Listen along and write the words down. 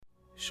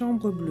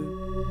Chambre bleue.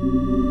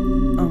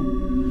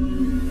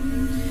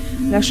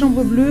 1. La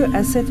chambre bleue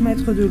a 7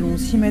 mètres de long,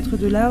 6 mètres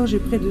de large et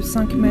près de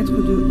 5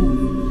 mètres de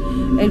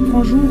haut. Elle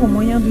prend jour au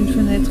moyen d'une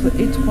fenêtre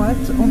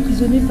étroite,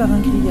 emprisonnée par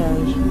un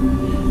grillage.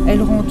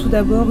 Elle rend tout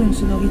d'abord une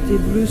sonorité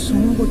bleu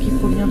sombre qui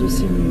provient de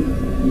ses murs.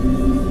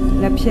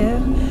 La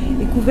pierre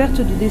est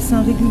couverte de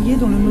dessins réguliers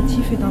dont le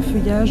motif est un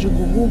feuillage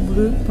gros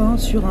bleu peint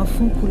sur un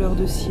fond couleur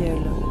de ciel.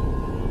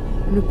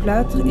 Le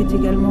plâtre est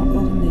également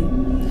orné.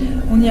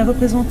 On y a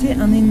représenté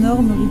un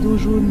énorme rideau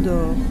jaune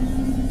d'or.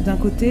 D'un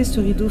côté, ce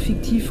rideau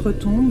fictif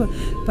retombe,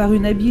 par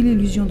une habile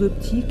illusion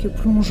d'optique,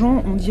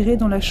 plongeant, on dirait,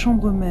 dans la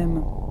chambre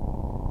même.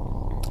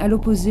 À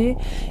l'opposé,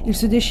 il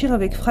se déchire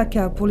avec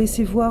fracas pour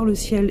laisser voir le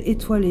ciel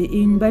étoilé et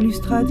une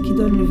balustrade qui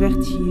donne le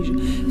vertige,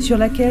 sur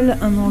laquelle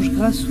un ange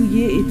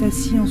grassouillé est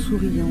assis en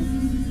souriant.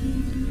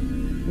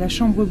 La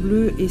chambre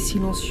bleue est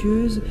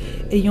silencieuse,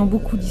 ayant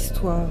beaucoup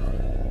d'histoire.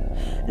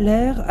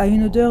 L'air a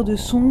une odeur de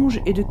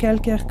songe et de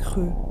calcaire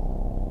creux.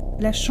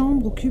 La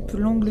chambre occupe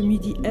l'angle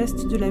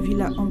midi-est de la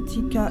villa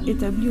antica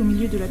établie au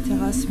milieu de la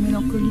terrasse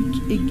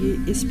mélancolique et gaie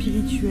et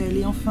spirituelle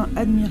et enfin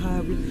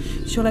admirable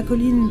sur la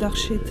colline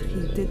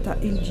d'archéterie Teta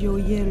il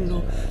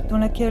Gioiello dans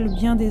laquelle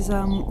bien des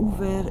âmes ont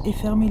ouvert et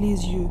fermé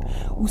les yeux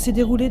où s'est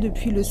déroulée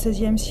depuis le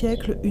XVIe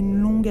siècle une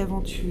longue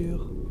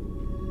aventure.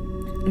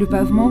 Le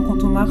pavement,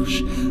 quand on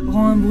marche,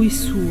 rend un bruit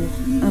sourd,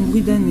 un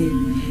bruit d'année.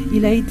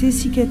 Il a été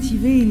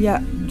cicativé il y a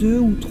 2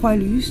 ou 3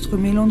 lustres,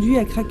 mais l'enduit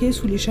a craqué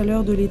sous les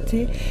chaleurs de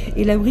l'été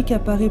et la brique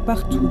apparaît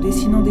partout,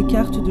 dessinant des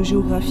cartes de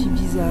géographie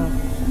bizarres.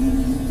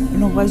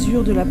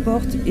 L'embrasure de la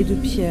porte est de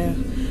pierre.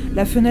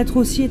 La fenêtre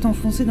aussi est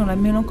enfoncée dans la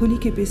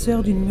mélancolique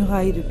épaisseur d'une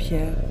muraille de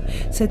pierre.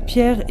 Cette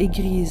pierre est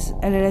grise,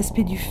 elle a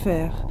l'aspect du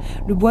fer.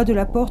 Le bois de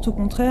la porte, au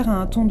contraire,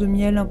 a un ton de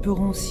miel un peu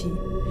ranci.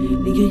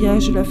 Les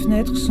grillages de la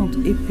fenêtre sont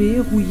épais,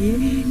 rouillés,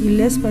 ils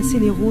laissent passer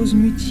les roses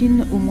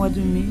mutines au mois de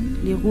mai.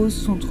 Les roses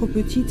sont trop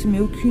petites, mais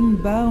aucune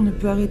barre ne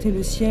peut arrêter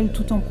le ciel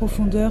tout en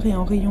profondeur et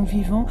en rayons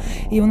vivants,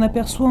 et on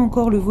aperçoit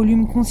encore le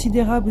volume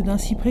considérable d'un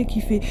cyprès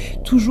qui fait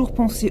toujours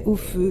penser au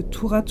feu,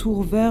 tour à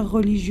tour vert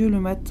religieux le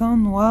matin,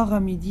 noir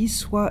à midi,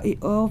 soie et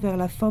or vers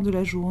la fin de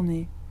la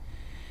journée.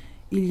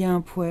 Il y a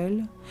un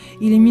poêle,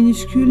 il est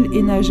minuscule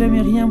et n'a jamais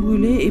rien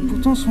brûlé, et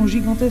pourtant son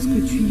gigantesque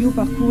tuyau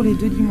parcourt les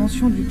 2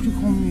 dimensions du plus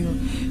grand mur,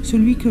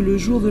 celui que le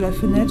jour de la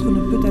fenêtre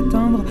ne peut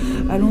atteindre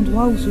à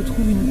l'endroit où se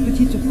trouve une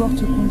petite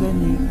porte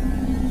condamnée.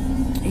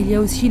 Il y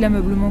a aussi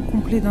l'ameublement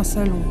complet d'un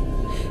salon.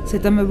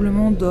 Cet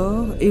ameublement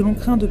dort, et l'on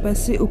craint de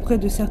passer auprès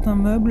de certains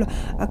meubles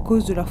à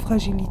cause de leur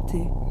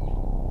fragilité.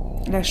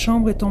 La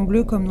chambre est en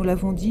bleu comme nous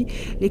l'avons dit,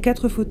 les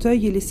 4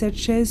 fauteuils et les 7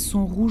 chaises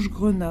sont rouge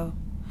grenat.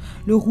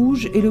 Le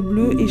rouge et le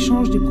bleu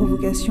échangent des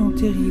provocations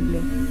terribles.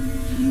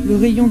 Le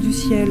rayon du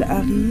ciel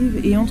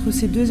arrive et entre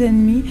ces 2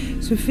 ennemis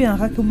se fait un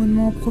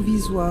raccommodement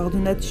provisoire de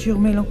nature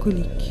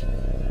mélancolique.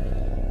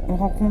 On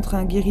rencontre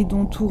un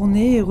guéridon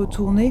tourné et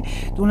retourné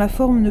dont la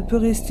forme ne peut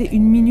rester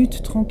une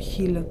minute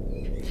tranquille.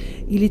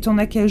 Il est en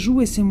acajou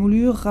et ses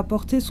moulures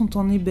rapportées sont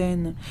en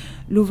ébène.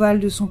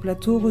 L'ovale de son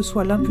plateau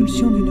reçoit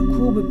l'impulsion d'une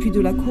courbe puis de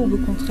la courbe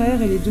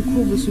contraire et les 2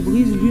 courbes se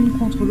brisent l'une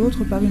contre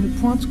l'autre par une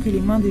pointe que les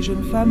mains des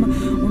jeunes femmes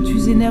ont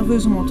usée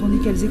nerveusement tandis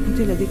qu'elles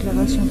écoutaient la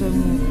déclaration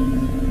d'amour.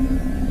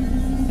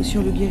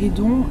 Sur le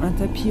guéridon, un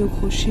tapis au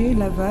crochet,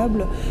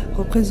 lavable,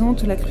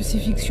 représente la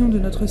crucifixion de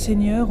Notre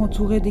Seigneur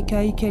entourée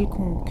d'écailles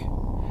quelconques.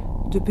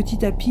 De petits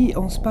tapis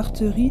en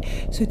sparterie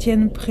se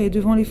tiennent près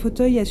devant les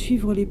fauteuils à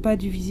suivre les pas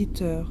du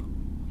visiteur.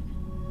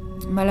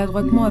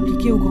 Maladroitement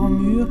appliquée au grand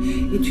mur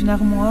est une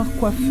armoire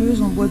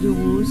coiffeuse en bois de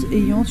rose,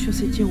 ayant sur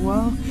ses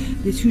tiroirs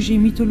des sujets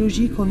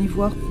mythologiques en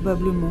ivoire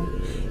probablement,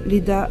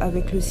 Leda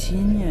avec le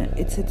cygne,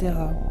 etc.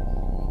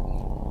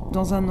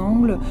 Dans un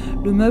angle,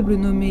 le meuble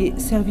nommé «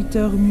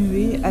 serviteur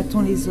muet »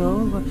 attend les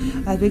ordres,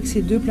 avec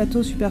ses 2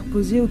 plateaux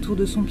superposés autour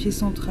de son pied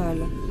central.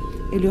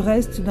 Et le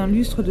reste d'un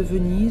lustre de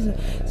Venise,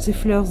 ses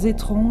fleurs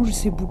étranges,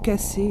 ses bouts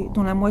cassés,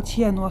 dont la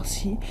moitié a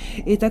noirci,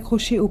 est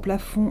accroché au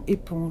plafond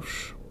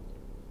épanche.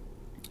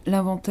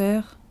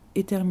 L'inventaire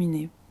est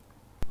terminé.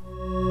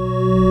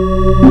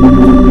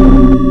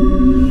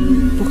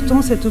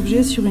 Pourtant, cet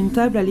objet sur une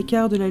table à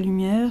l'écart de la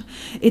lumière,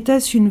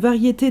 était-ce une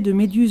variété de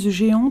méduses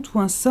géantes ou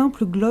un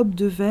simple globe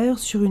de verre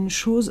sur une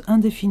chose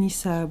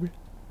indéfinissable ?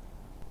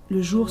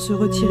 Le jour se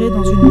retirait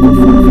dans une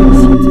profonde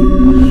félicité.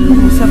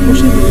 On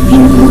s'approchait de l'objet.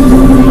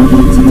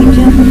 C'était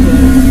bien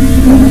ouvert.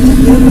 À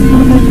l'intérieur, une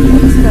montagne de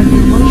cristal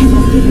et moche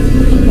portait de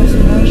petits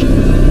personnages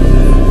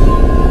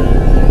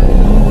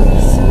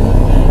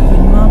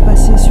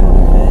sur le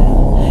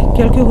verre,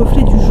 quelques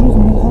reflets du jour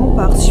mourant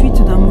par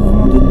suite d'un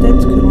mouvement de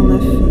tête que l'on a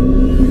fait,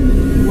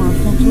 ou un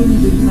fantôme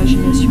de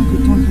l'imagination que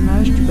tant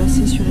d'images du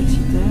passé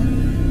surexcitèrent.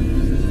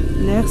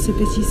 L'air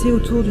s'épaississait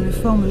autour d'une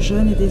forme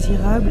jeune et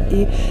désirable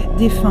et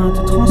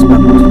défunte,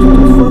 transparente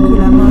toutefois que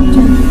la main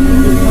tendue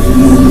pouvait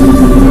traverser.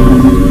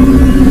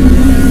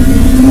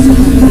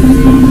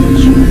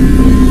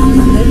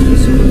 Un être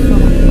se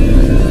reformait.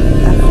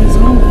 À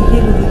présent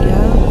brillait le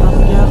regard, un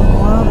regard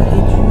noir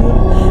et dur,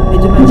 mais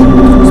de matière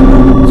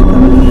transparente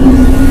comme la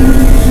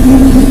glace. Il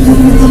était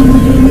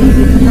fatigué et il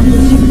était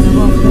impossible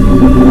d'avoir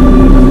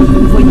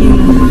vraiment.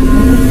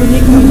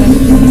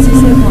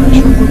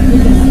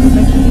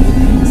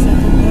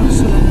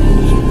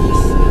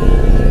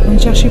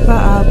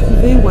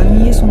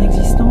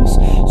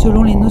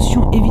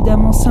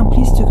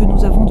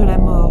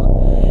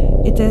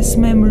 Était-ce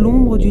même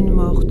l'ombre d'une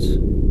morte?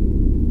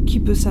 Qui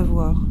peut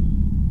savoir?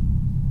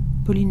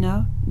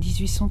 Paulina,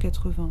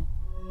 1880.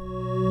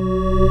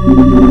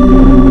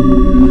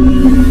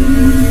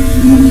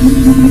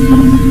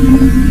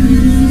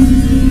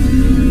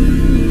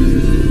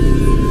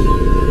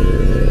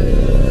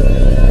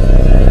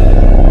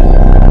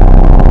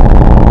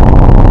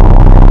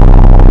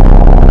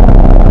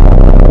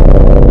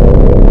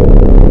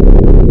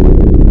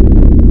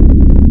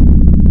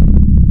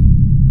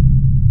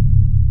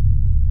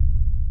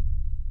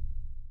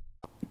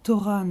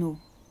 Torano,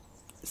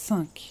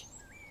 5.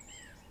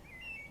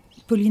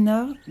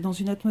 Paulina, dans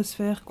une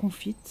atmosphère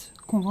confite,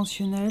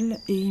 conventionnelle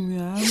et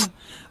immuable,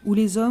 où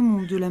les hommes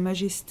ont de la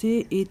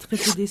majesté et très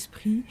peu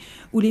d'esprit,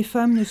 où les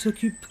femmes ne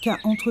s'occupent qu'à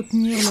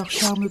entretenir leur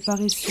charme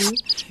paresseux,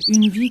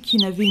 une vie qui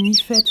n'avait ni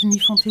fête, ni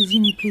fantaisie,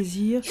 ni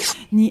plaisir,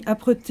 ni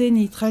âpreté,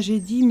 ni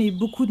tragédie, mais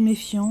beaucoup de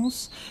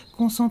méfiance,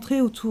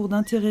 concentrée autour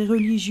d'intérêts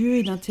religieux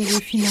et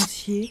d'intérêts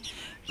financiers,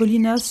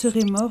 Paulina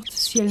serait morte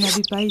si elle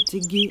n'avait pas été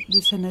gaie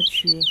de sa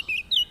nature.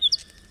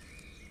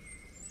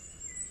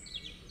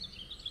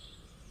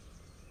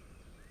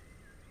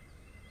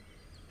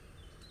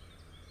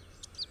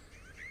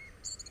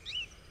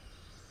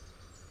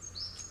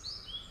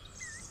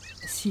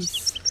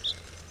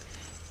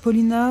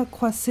 Paulina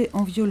croissait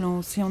en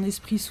violence et en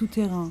esprit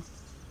souterrain.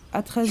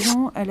 À 13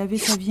 ans, elle avait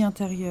sa vie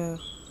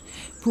intérieure.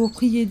 Pour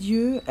prier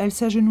Dieu, elle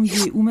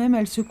s'agenouillait ou même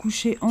elle se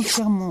couchait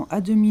entièrement, à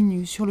demi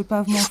nue, sur le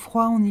pavement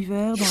froid en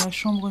hiver dans la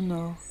chambre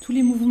nord. Tous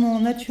les mouvements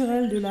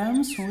naturels de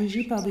l'âme sont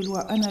régis par des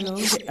lois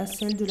analogues à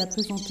celles de la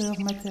pesanteur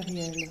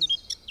matérielle.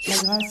 La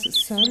grâce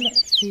seule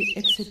fait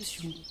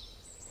exception.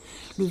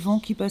 Le vent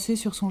qui passait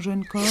sur son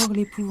jeune corps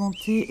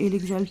l'épouvantait et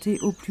l'exaltait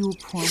au plus haut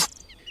point.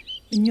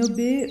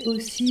 Niobé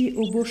aussi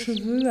aux beaux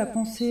cheveux a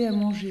pensé à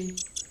manger.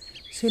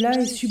 Cela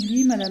est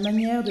sublime à la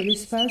manière de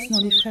l'espace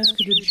dans les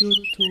fresques de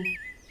Giotto.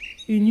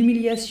 Une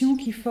humiliation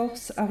qui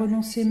force à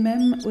renoncer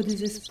même au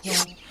désespoir.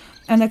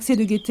 Un accès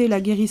de gaieté la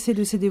guérissait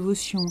de ses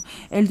dévotions.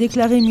 Elle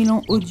déclarait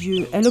Milan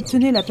odieux. Elle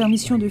obtenait la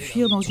permission de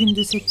fuir dans une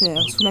de ses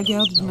terres, sous la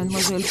garde de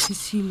mademoiselle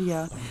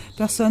Priscilla,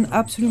 personne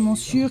absolument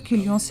sûre qui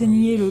lui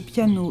enseignait le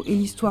piano et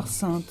l'histoire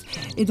sainte,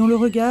 et dont le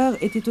regard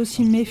était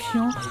aussi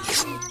méfiant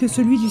que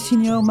celui du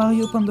signor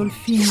Mario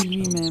Pandolfini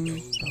lui-même.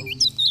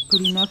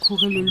 Paulina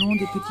courait le long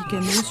des petits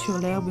canaux sur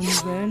l'herbe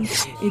nouvelle,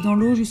 et dans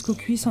l'eau jusqu'aux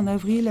cuisses en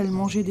avril, elle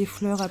mangeait des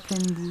fleurs à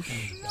pleine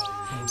bouche.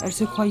 Elle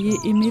se croyait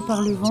aimée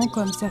par le vent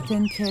comme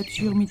certaines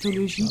créatures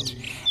mythologiques.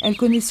 Elle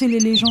connaissait les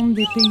légendes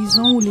des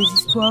paysans ou les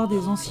histoires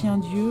des anciens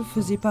dieux,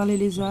 faisait parler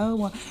les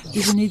arbres,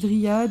 devenait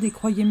dryade et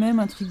croyait même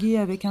intriguer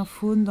avec un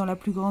faune dans la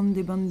plus grande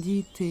des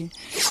bandites,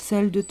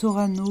 celle de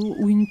Torano,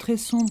 où une très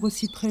sombre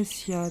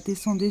cypressia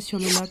descendait sur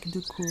le lac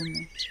de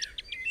Côme.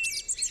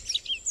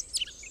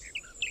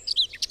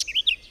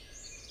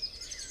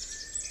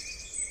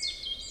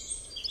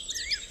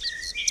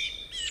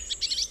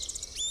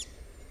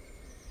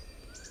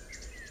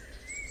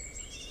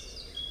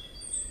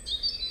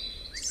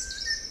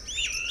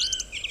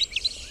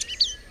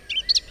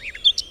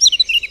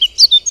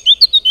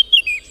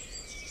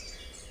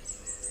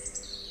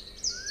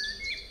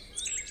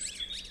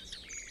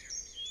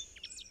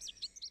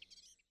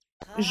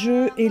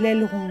 Je et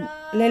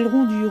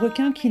l'aileron du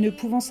requin qui, ne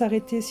pouvant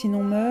s'arrêter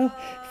sinon meurt,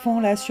 fend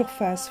la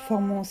surface,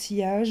 formant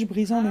sillage,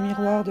 brisant le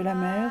miroir de la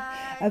mer,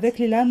 avec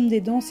les lames des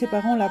dents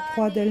séparant la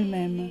proie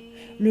d'elle-même.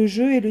 Le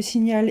jeu est le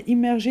signal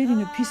immergé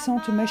d'une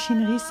puissante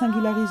machinerie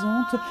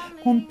singularisante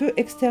qu'on ne peut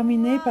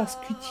exterminer parce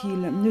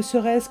qu'utile, ne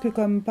serait-ce que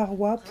comme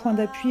paroi, point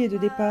d'appui et de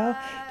départ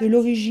de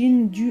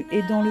l'origine du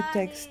et dans le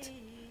texte.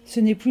 Ce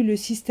n'est plus le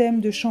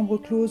système de chambres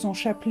closes en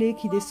chapelet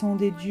qui descend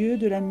des dieux,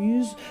 de la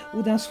muse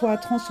ou d'un soi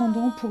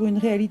transcendant pour une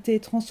réalité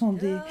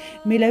transcendée,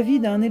 mais la vie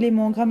d'un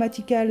élément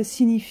grammatical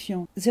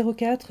signifiant.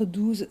 04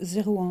 12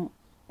 01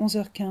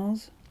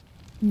 11h15,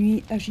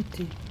 nuit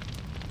agitée.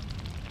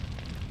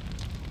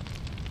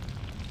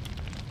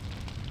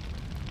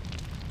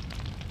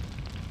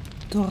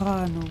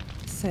 Torano,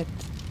 7.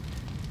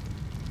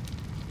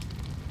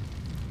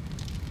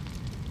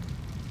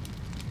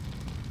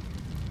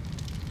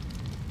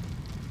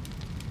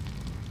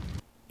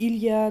 Il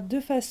y a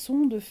 2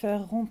 façons de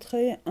faire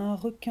rentrer un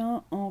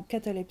requin en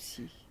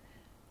catalepsie.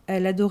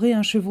 Elle adorait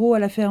un chevreau à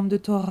la ferme de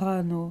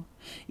Torano.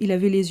 Il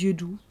avait les yeux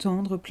doux,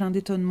 tendres, pleins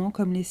d'étonnement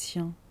comme les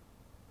siens.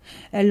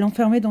 Elle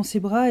l'enfermait dans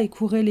ses bras et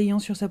courait l'ayant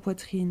sur sa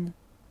poitrine.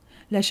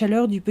 La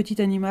chaleur du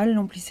petit animal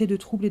l'emplissait de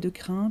trouble et de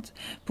crainte.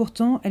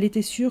 Pourtant, elle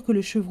était sûre que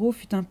le chevreau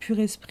fût un pur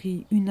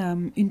esprit, une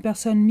âme, une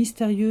personne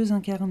mystérieuse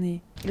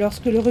incarnée.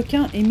 Lorsque le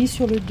requin est mis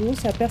sur le dos,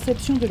 sa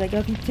perception de la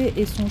gravité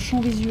et son champ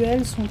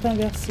visuel sont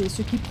inversés,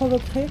 ce qui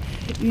provoquerait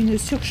une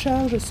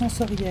surcharge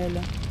sensorielle.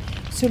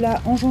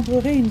 Cela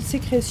engendrerait une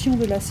sécrétion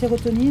de la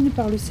sérotonine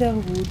par le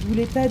cerveau, d'où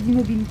l'état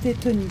d'immobilité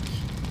tonique.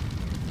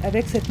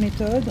 Avec cette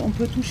méthode, on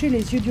peut toucher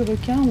les yeux du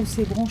requin ou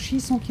ses branchies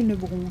sans qu'il ne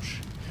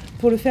bronche.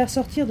 Pour le faire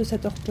sortir de sa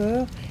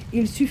torpeur,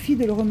 il suffit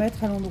de le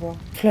remettre à l'endroit.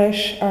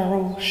 Flesh,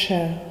 arrow,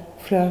 share,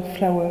 fleur,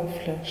 flower,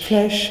 flesh.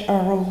 Flesh,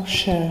 arrow,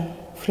 share,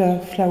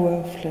 fleur,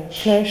 flower,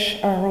 flesh. Flesh,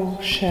 arrow,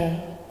 share,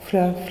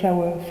 fleur,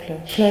 flower,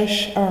 flèche,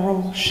 flèche,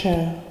 arrow,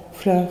 chair,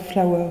 fleur,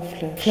 flower,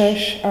 flèche,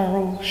 flèche,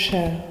 arrow,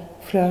 chair,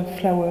 fleur,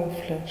 flower,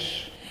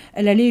 flèche.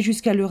 Elle allait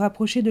jusqu'à le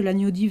rapprocher de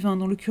l'agneau divin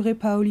dont le curé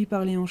Paoli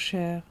parlait en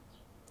chair.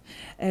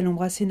 Elle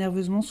embrassait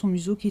nerveusement son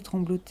museau qui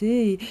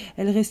tremblotait et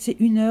elle restait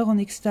 1 heure en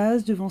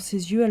extase devant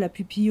ses yeux à la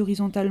pupille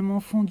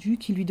horizontalement fondue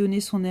qui lui donnait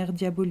son air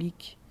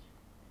diabolique.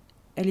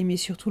 Elle aimait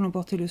surtout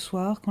l'emporter le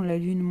soir quand la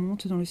lune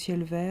monte dans le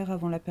ciel vert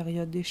avant la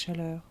période des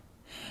chaleurs.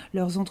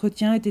 Leurs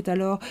entretiens étaient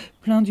alors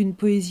pleins d'une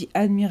poésie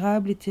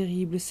admirable et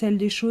terrible, celle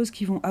des choses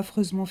qui vont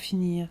affreusement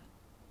finir.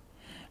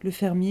 Le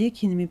fermier,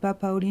 qui n'aimait pas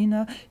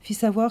Paulina, fit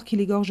savoir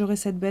qu'il égorgerait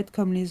cette bête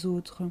comme les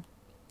autres.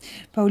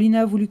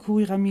 Paulina voulut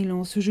courir à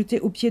Milan, se jeter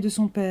aux pieds de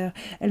son père.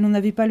 Elle n'en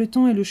avait pas le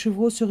temps et le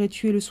chevreau serait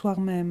tué le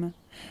soir même.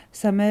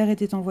 Sa mère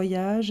était en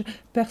voyage,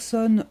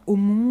 personne au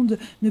monde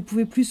ne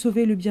pouvait plus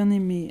sauver le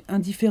bien-aimé,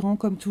 indifférent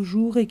comme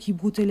toujours et qui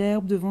broutait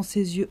l'herbe devant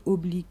ses yeux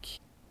obliques.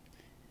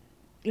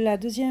 La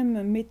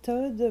deuxième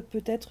méthode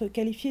peut être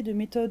qualifiée de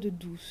méthode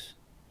douce.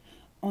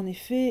 En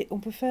effet, on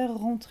peut faire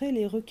rentrer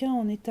les requins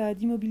en état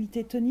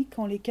d'immobilité tonique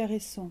en les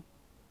caressant.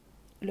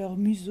 Leur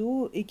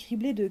museau est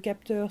criblé de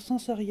capteurs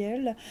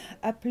sensoriels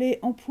appelés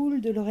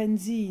ampoules de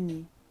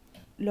Lorenzini.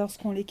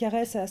 Lorsqu'on les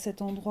caresse à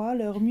cet endroit,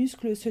 leurs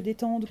muscles se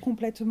détendent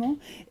complètement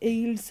et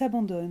ils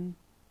s'abandonnent.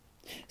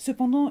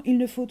 Cependant, il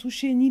ne faut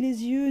toucher ni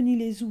les yeux ni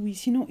les ouïes,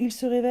 sinon ils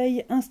se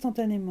réveillent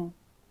instantanément.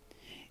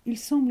 Il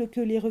semble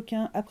que les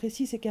requins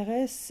apprécient ces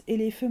caresses et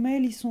les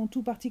femelles y sont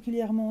tout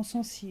particulièrement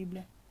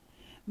sensibles.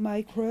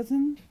 Mike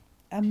Rosen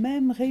a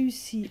même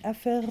réussi à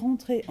faire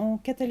rentrer en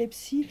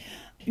catalepsie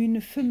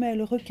une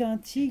femelle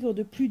requin-tigre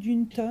de plus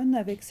d'1 tonne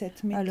avec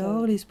cette méthode.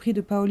 Alors l'esprit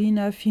de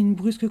Paulina fit une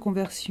brusque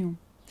conversion.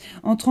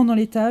 Entrant dans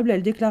l'étable,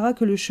 elle déclara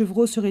que le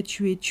chevreau serait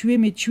tué,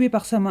 mais tué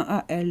par sa main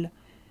à elle.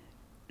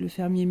 Le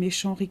fermier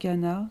méchant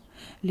ricana,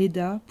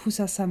 l'aida,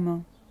 poussa sa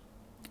main.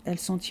 Elle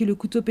sentit le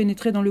couteau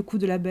pénétrer dans le cou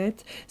de la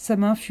bête, sa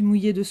main fut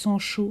mouillée de sang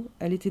chaud,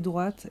 elle était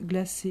droite,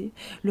 glacée,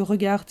 le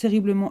regard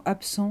terriblement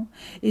absent,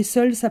 et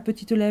seule sa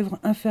petite lèvre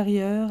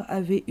inférieure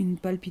avait une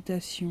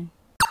palpitation.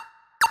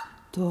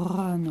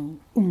 Torano,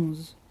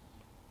 11.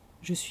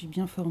 Je suis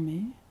bien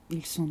formé,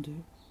 ils sont 2,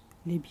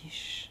 les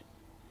biches.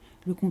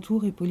 Le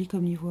contour est poli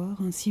comme l'ivoire,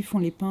 ainsi font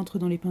les peintres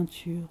dans les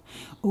peintures.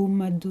 Oh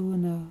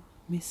Madonna,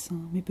 mes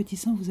seins, mes petits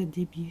seins, vous êtes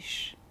des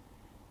biches.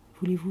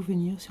 Voulez-vous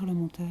venir sur la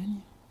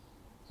montagne ?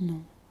 Non.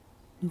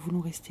 Nous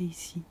voulons rester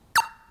ici.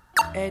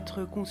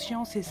 Être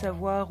conscient, c'est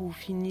savoir où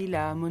finit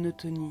la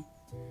monotonie.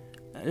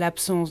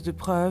 L'absence de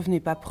preuve n'est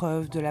pas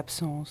preuve de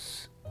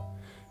l'absence.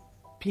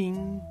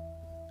 Ping,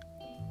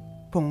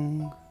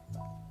 pong.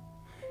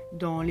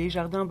 Dans les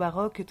jardins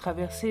baroques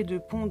traversés de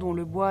ponts dont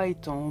le bois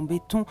est en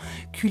béton,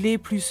 culé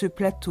plus ce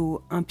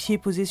plateau, un pied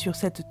posé sur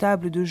cette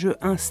table de jeu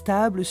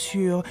instable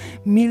sur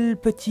 1000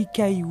 petits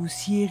cailloux,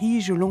 s'y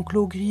érige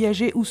l'enclos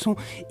grillagé où sont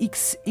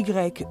X,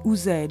 Y ou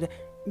Z,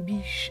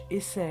 biche et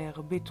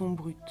serre, béton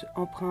brut,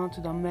 empreinte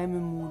d'un même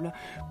moule.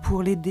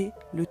 Pour l'aider,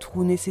 le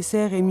trou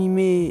nécessaire est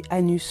mimé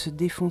anus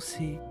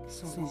défoncé,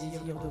 sans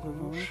désir de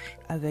revanche,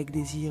 avec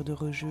désir de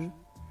rejeu.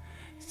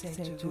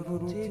 Cette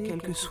volonté,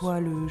 quel que soit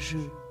le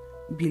jeu,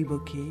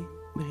 bilboquet,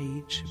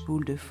 bridge,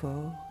 boule de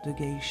fort, de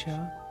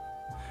geisha,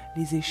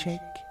 les échecs,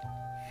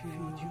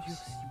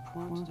 durcis,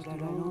 pointe de la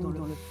langue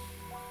dans le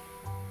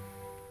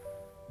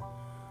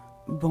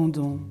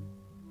bandon.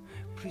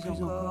 Plus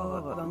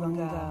encore,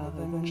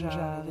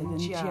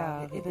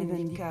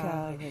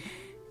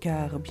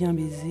 car bien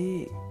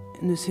baiser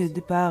ne se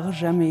dépare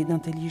jamais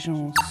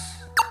d'intelligence.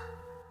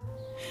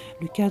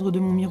 Le cadre de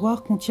mon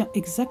miroir contient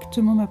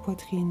exactement ma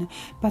poitrine,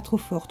 pas trop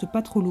forte,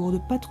 pas trop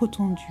lourde, pas trop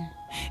tendue.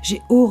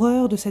 J'ai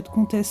horreur de cette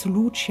comtesse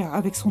Lucia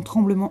avec son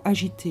tremblement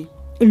agité.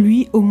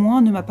 Lui, au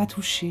moins, ne m'a pas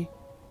touchée.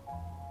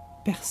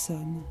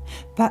 Personne,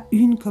 pas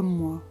une comme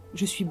moi.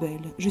 Je suis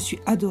belle, je suis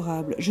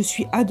adorable, je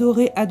suis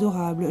adorée,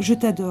 adorable, je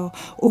t'adore.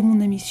 Oh mon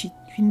ami, tu es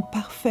une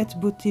parfaite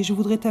beauté, je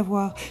voudrais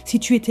t'avoir. Si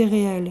tu étais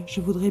réelle,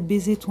 je voudrais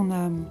baiser ton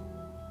âme.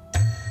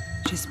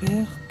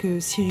 J'espère que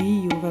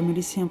Cyril va me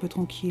laisser un peu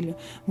tranquille.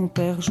 Mon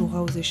père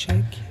jouera aux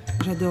échecs.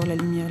 J'adore la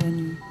lumière la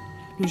nuit.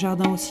 Le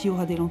jardin aussi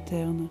aura des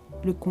lanternes.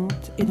 Le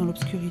conte est dans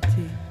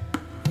l'obscurité.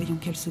 Voyons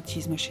quelle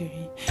sottise, ma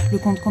chérie. Le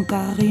comte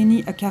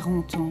Cantarini a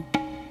 40 ans.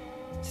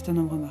 C'est un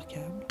homme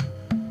remarquable.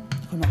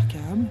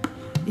 Remarquable.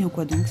 Et en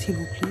quoi donc, s'il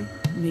vous plaît ?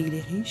 Mais il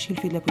est riche, il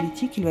fait de la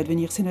politique, il va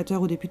devenir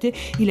sénateur ou député.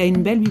 Il a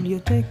une belle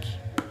bibliothèque.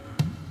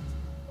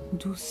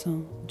 Doux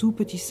sein, doux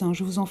petit sein,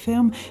 je vous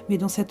enferme, mais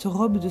dans cette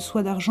robe de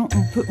soie d'argent,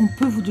 on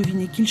peut vous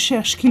deviner, qu'il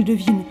cherche, qu'il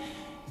devine.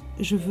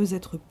 Je veux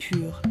être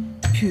pure,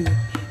 pure.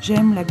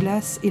 J'aime la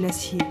glace et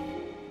l'acier.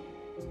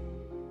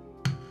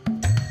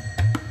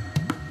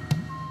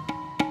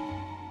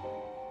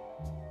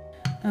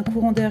 Un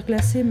courant d'air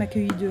glacé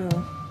m'accueillit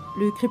dehors.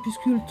 Le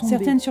crépuscule tombait.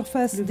 Certaines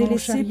surfaces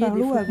délaissées par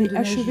l'eau avaient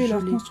achevé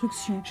leur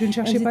construction. Je ne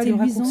cherchais pas le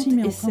raccourci,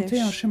 mais empruntais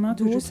un chemin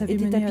que je savais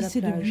mener à la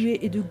plage. De buée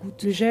et de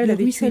gouttes. Le gel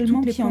avait tué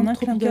toutes les plantes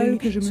tropicales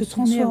que je me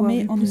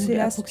transformais en une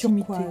glace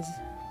turquoise.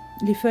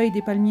 Les feuilles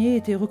des palmiers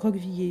étaient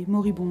recroquevillées,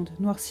 moribondes,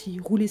 noircies,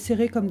 roulées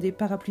serrées comme des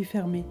parapluies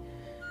fermés.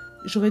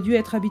 J'aurais dû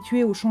être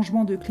habituée au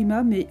changement de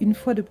climat, mais une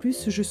fois de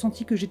plus, je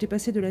sentis que j'étais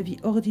passée de la vie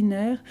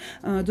ordinaire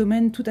à un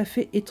domaine tout à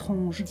fait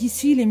étrange.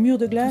 D'ici, les murs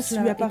de glace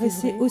lui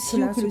apparaissaient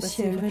aussi haut que le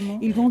ciel.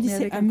 Ils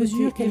grandissaient à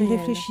mesure qu'elle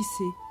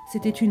réfléchissait.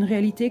 C'était une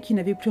réalité qui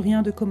n'avait plus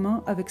rien de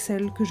commun avec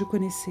celle que je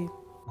connaissais.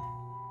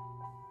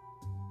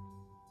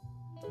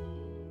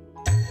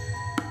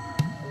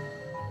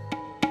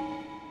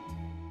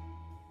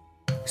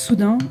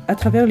 Soudain, à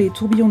travers les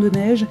tourbillons de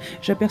neige,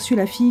 j'aperçus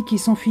la fille qui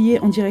s'enfuyait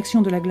en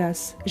direction de la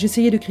glace.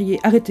 J'essayais de crier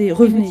 « Arrêtez,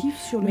 revenez !»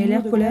 Mais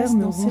l'air polaire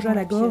me rongea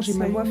la gorge et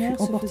ma voix fut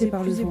emportée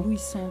par le vent.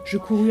 Je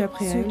courus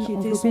après elle,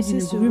 enveloppée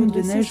d'une brume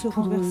de neige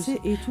poudreuse.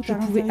 Je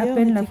pouvais à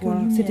peine la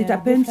voir. C'était à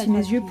peine si mes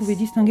yeux pouvaient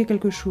distinguer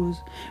quelque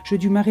chose. Je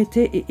dus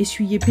m'arrêter et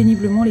essuyer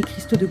péniblement les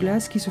cristaux de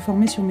glace qui se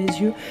formaient sur mes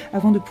yeux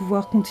avant de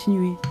pouvoir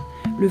continuer.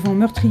 Le vent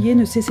meurtrier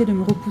ne cessait de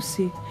me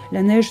repousser.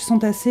 La neige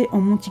s'entassait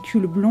en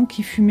monticules blancs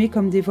qui fumaient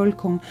comme des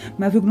volcans,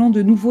 m'aveuglant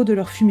de nouveau de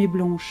leur fumée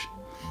blanche.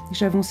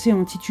 J'avançais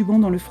en titubant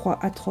dans le froid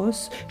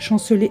atroce,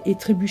 chancelais et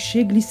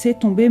trébuchais, glissais,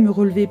 tombais, me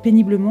relevais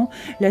péniblement,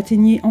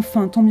 l'atteignais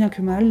enfin tant bien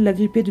que mal,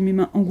 l'agrippais de mes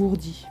mains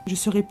engourdies. Je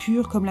serais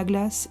pure comme la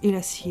glace et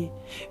l'acier.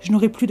 Je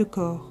n'aurais plus de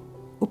corps.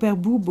 Au père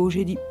Boubo,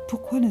 j'ai dit «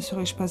 Pourquoi ne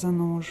serais-je pas un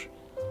ange ?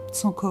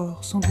 Sans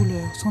corps, sans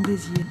douleur, sans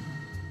désir. »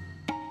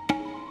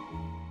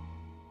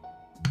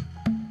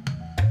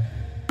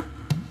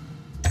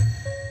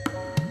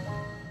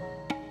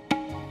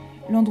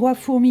 L'endroit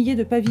fourmillé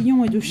de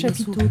pavillons et de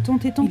chapiteaux, tant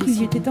et tant qu'il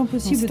y était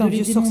impossible de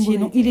les dénombrer.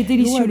 Non, il est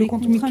délicieux, le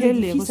conte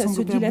Michel et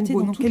ressemble au père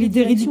Boubo. Non, quelle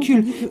idée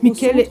ridicule.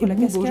 Michel et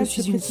Boubo, je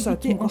suis une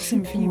sotte, mon corps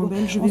est moins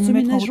belle, je vais me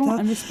mettre en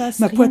retard.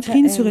 Ma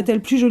poitrine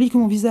serait-elle plus jolie que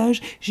mon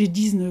visage ? J'ai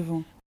 19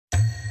 ans.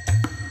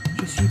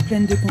 Je suis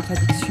pleine de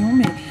contradictions,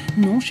 mais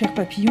non, cher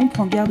papillon,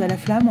 prends garde à la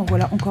flamme, en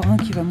voilà encore un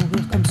qui va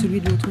mourir comme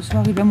celui de l'autre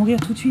soir. Il va mourir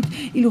tout de suite.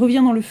 Il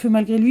revient dans le feu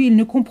malgré lui, il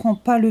ne comprend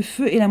pas le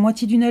feu et la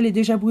moitié d'une aile est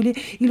déjà brûlée.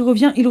 Il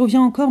revient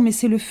encore, mais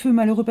c'est le feu,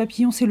 malheureux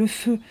papillon, c'est le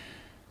feu.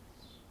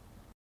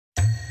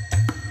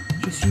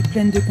 Je suis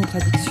pleine de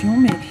contradictions,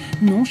 mais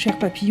non, cher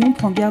papillon,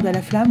 prends garde à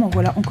la flamme, en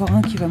voilà encore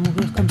un qui va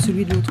mourir comme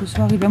celui de l'autre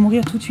soir. Il va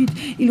mourir tout de suite.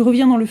 Il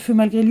revient dans le feu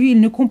malgré lui,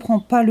 il ne comprend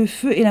pas le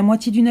feu et la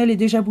moitié d'une aile est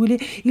déjà brûlée.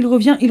 Il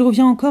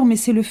revient encore, mais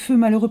c'est le feu,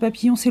 malheureux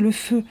papillon, c'est le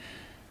feu.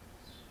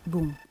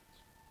 Bon.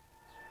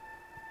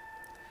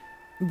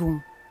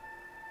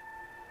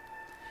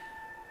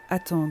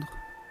 Attendre.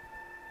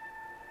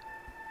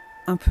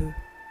 Un peu.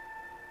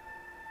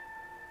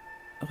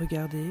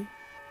 Regarder.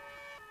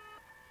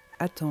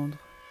 Attendre.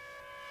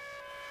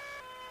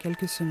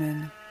 Quelques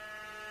semaines.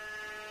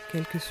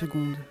 Quelques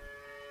secondes.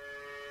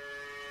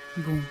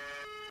 Bon.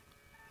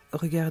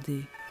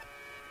 Regarder.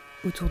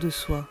 Autour de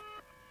soi.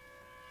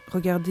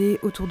 Regarder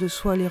autour de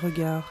soi les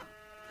regards.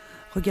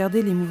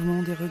 Regarder les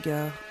mouvements des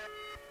regards.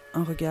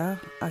 Un regard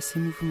a ses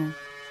mouvements.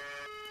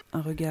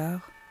 Un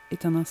regard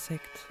est un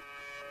insecte.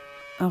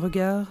 Un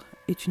regard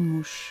est une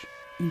mouche,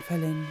 une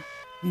phalène,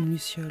 une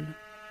luciole.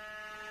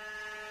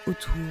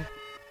 Autour.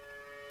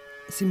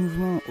 Ces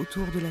mouvements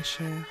autour de la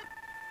chair.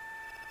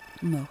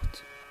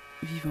 Morte,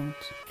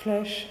 vivante.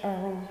 Flesh,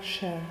 arrow,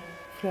 chair,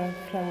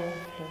 flower,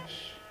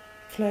 flesh.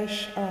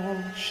 Flesh, arrow,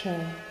 chair,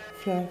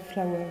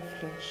 flower,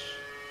 flesh.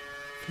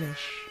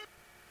 Flèche.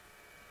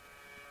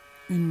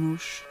 Une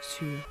mouche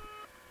sûre.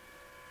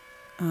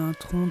 Un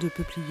tronc de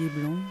peuplier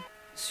blanc,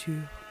 sûr.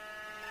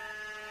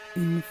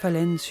 Une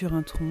phalène sur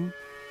un tronc,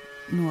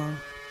 noir.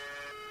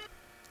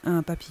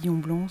 Un papillon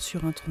blanc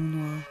sur un tronc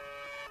noir.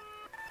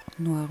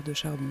 Noir de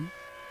charbon,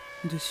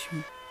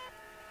 dessus.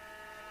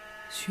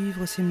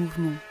 Suivre ses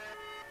mouvements.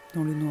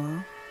 Dans le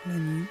noir, la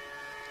nuit,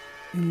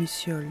 une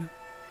luciole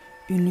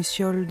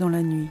dans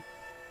la nuit.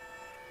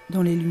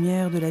 Dans les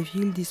lumières de la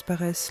ville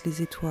disparaissent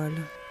les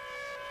étoiles.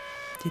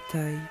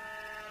 Détails.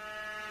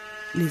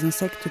 Les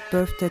insectes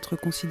peuvent être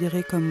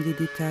considérés comme des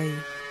détails.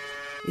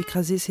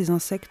 Écraser ces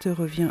insectes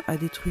revient à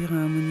détruire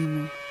un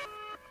monument.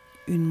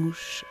 Une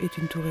mouche est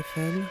une tour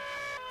Eiffel,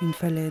 une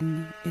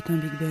phalène est un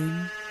Big Ben,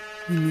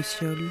 une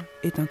luciole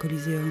est un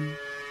coliséum,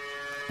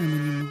 un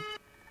monument,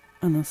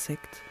 un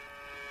insecte,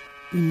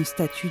 une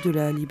statue de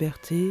la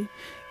liberté,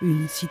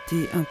 une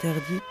cité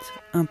interdite,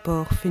 un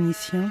port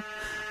phénicien,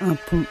 un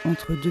pont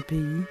entre deux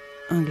pays,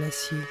 un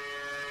glacier.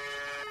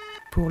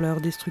 Pour leur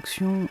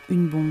destruction,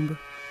 une bombe.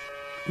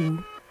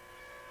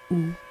 Ou,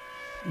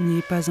 n'y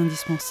est pas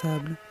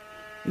indispensable.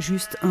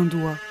 Juste un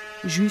doigt,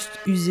 juste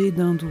user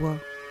d'un doigt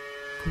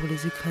pour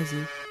les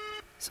écraser,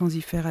 sans y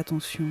faire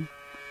attention.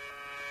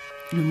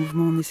 Le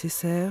mouvement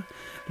nécessaire,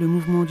 le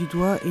mouvement du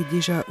doigt est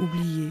déjà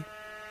oublié.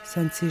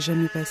 Ça ne s'est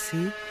jamais passé,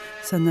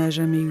 ça n'a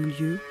jamais eu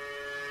lieu.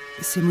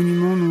 Ces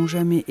monuments n'ont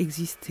jamais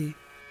existé.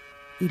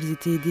 Ils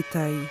étaient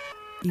détails,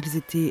 ils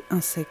étaient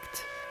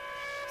insectes.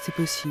 C'est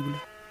possible.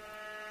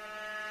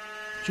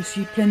 Je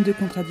suis pleine de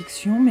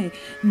contradictions, mais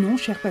non,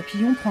 cher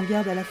papillon, prends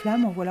garde à la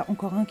flamme, en voilà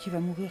encore un qui va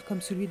mourir comme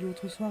celui de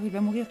l'autre soir. Il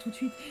va mourir tout de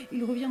suite,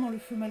 il revient dans le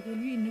feu malgré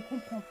lui, il ne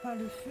comprend pas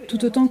le feu.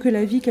 Tout autant que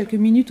la vie, quelques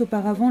minutes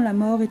auparavant, la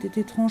mort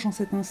était étrange en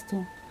cet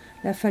instant.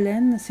 La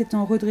phalène,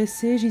 s'étant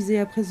redressée, gisait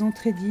à présent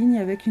très digne,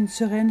 avec une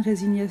sereine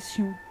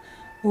résignation.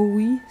 Oh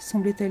oui,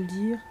 semblait-elle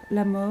dire,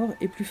 la mort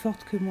est plus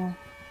forte que moi.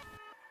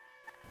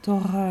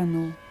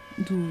 Torrano,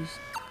 12.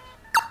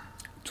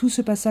 Tout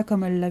se passa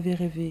comme elle l'avait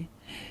rêvé.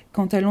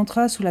 Quand elle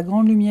entra sous la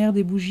grande lumière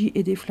des bougies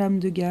et des flammes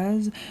de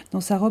gaz,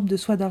 dans sa robe de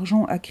soie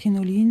d'argent à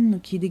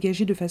crinoline, qui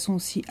dégageait de façon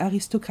aussi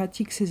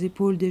aristocratique ses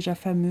épaules déjà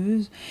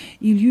fameuses,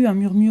 il y eut un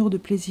murmure de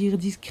plaisir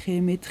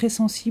discret, mais très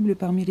sensible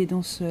parmi les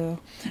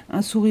danseurs,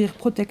 un sourire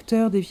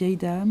protecteur des vieilles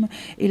dames,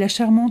 et la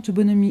charmante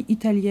bonhomie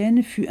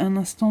italienne fut un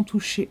instant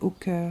touchée au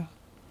cœur.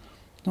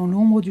 Dans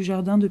l'ombre du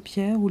jardin de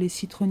pierre où les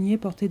citronniers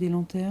portaient des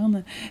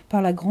lanternes,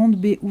 par la grande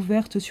baie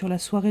ouverte sur la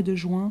soirée de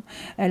juin,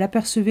 elle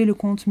apercevait le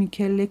comte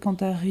Michele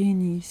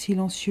Cantarini,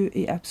 silencieux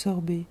et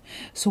absorbé,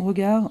 son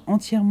regard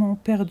entièrement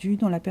perdu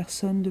dans la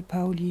personne de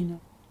Paulina.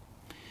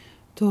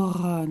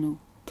 Torrano,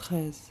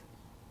 13.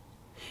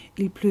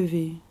 Il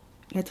pleuvait.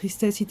 La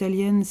tristesse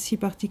italienne si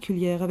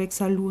particulière, avec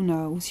sa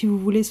luna, ou si vous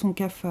voulez son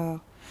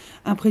cafard,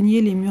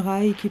 imprégnait les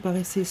murailles qui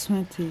paraissaient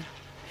suintées.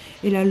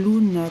 Et la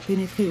luna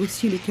pénétrait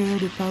aussi le cœur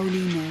de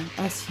Paulina,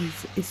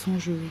 assise et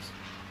songeuse.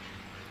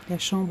 La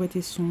chambre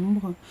était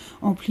sombre,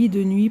 emplie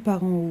de nuit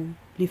par en haut.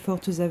 Les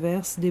fortes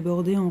averses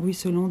débordaient en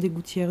ruisselant des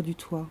gouttières du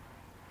toit.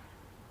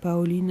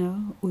 Paulina,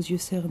 aux yeux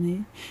cernés,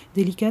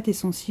 délicate et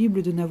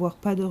sensible de n'avoir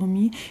pas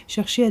dormi,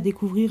 cherchait à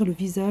découvrir le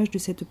visage de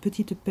cette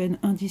petite peine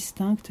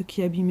indistincte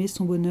qui abîmait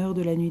son bonheur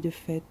de la nuit de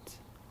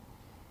fête.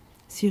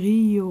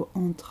 Cirillo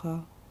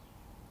entra.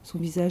 Son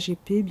visage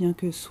épais, bien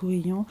que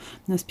souriant,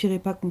 n'inspirait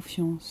pas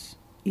confiance.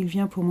 Il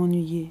vient pour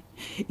m'ennuyer.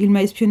 Il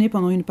m'a espionné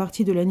pendant une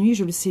partie de la nuit,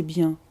 je le sais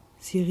bien.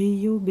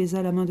 Cirillo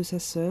baisa la main de sa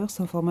sœur,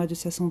 s'informa de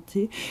sa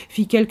santé,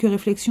 fit quelques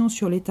réflexions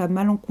sur l'état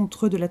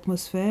malencontreux de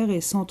l'atmosphère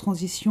et, sans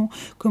transition,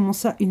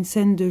 commença une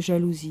scène de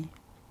jalousie.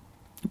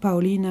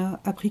 Paulina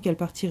apprit qu'elle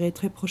partirait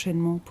très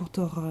prochainement pour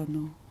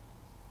Torrano.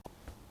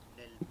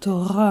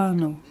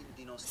 Torrano,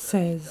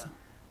 16.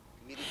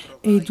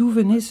 Et d'où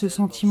venait ce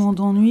sentiment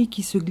d'ennui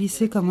qui se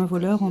glissait comme un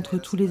voleur entre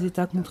tous les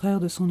états contraires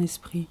de son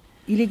esprit?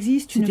 Il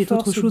existe une force C'était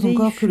autre chose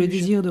encore que le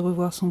désir de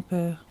revoir son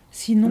père.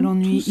 Sinon,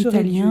 l'ennui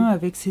italien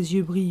avec ses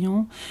yeux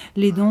brillants,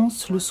 les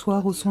danses le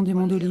soir au son des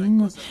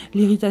mandolines,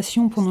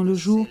 l'irritation pendant le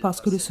jour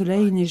parce que le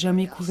soleil n'est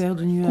jamais couvert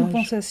de nuages.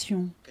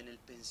 Compensation.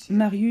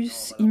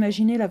 Marius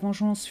imaginait la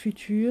vengeance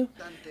future,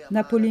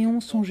 Napoléon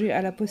songeait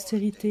à la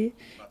postérité,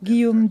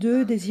 Guillaume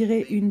II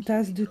désirait une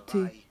tasse de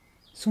thé.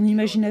 Son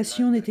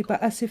imagination n'était pas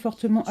assez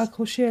fortement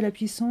accrochée à la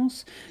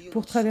puissance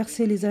pour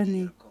traverser les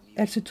années.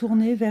 Elle se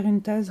tournait vers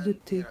une tasse de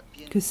thé.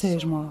 Que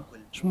sais-je, moi?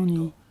 Je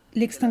m'ennuie.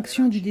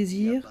 L'extinction du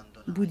désir,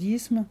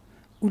 bouddhisme,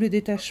 ou le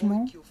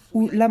détachement,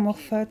 ou l'amor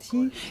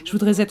fati. Je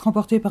voudrais être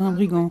emporté par un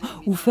brigand,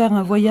 ou faire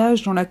un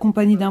voyage dans la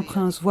compagnie d'un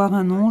prince, voir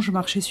un ange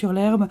marcher sur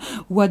l'herbe,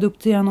 ou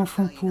adopter un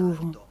enfant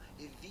pauvre.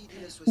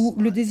 Ou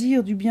le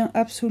désir du bien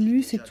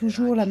absolu, c'est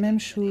toujours la même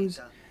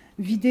chose.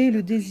 Vider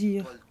le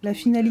désir, la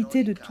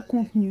finalité de tout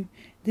contenu,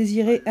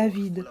 désirer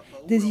avide,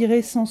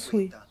 désirer sans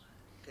souhait.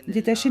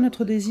 Détacher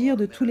notre désir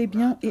de tous les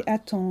biens et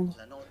attendre.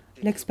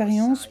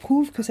 L'expérience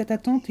prouve que cette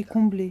attente est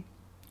comblée.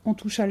 On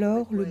touche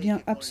alors le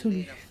bien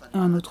absolu.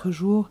 Un autre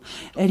jour,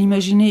 elle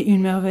imaginait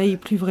une merveille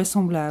plus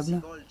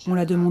vraisemblable. On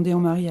l'a demandé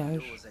en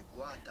mariage.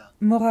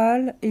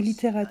 Morale et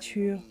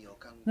littérature.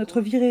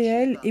 Notre vie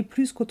réelle est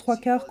plus qu'aux trois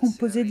quarts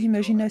composée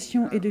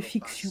d'imagination et de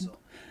fiction.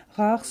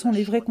 Rares sont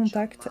les vrais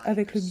contacts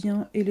avec le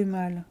bien et le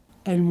mal.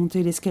 Elle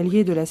montait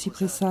l'escalier de la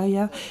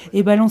Cipressaia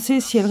et balançait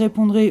si elle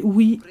répondrait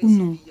oui ou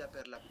non.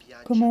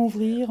 Comment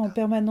ouvrir, en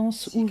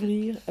permanence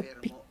ouvrir,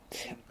 pic,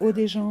 haut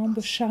des jambes,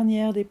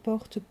 charnière des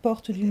portes,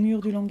 porte du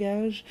mur du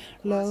langage,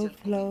 love,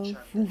 love,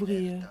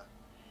 ouvrir.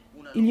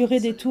 Il y aurait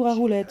des tours à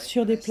roulettes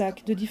sur des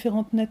plaques de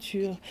différentes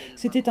natures.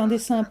 C'était un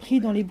dessin pris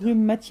dans les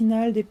brumes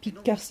matinales des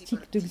pics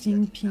karstiques de Xi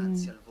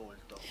Jinping.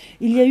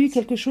 Il y a eu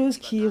quelque chose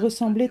qui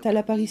ressemblait à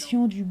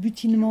l'apparition du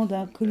butinement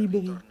d'un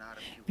colibri.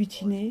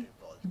 Butiner,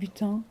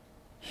 butin.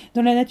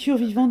 Dans la nature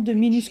vivante de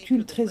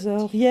minuscules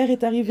trésors, hier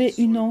est arrivée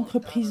une encre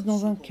prise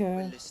dans un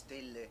cœur.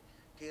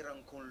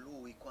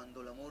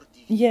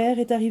 Hier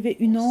est arrivée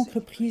une encre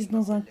prise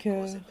dans un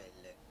cœur.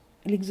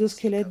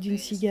 L'exosquelette d'une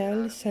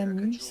cigale, sa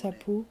mue, sa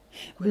peau,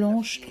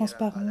 blanche,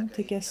 transparente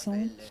et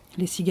cassante.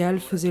 Les cigales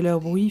faisaient leur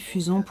bruit,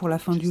 fusant pour la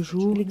fin du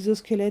jour.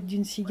 L'exosquelette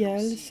d'une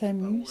cigale, sa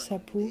mue, sa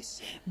peau,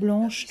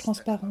 blanche,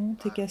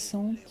 transparente et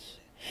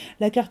cassante.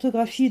 La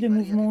cartographie de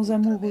mouvements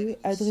amoureux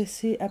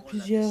adressés à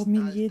plusieurs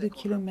milliers de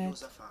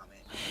kilomètres.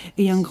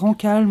 Et un grand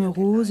calme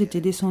rose était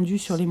descendu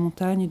sur les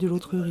montagnes de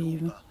l'autre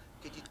rive.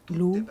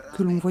 L'eau,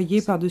 que l'on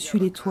voyait par-dessus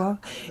les toits,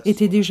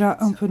 était déjà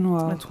un peu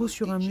noire. Un trou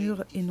sur un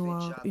mur est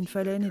noir, une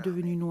phalène est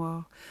devenue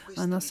noire.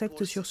 Un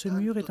insecte sur ce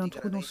mur est un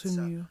trou dans ce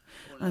mur.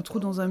 Un trou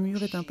dans un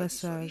mur est un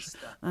passage.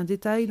 Un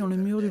détail dans le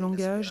mur du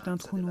langage est un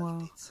trou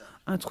noir.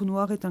 Un trou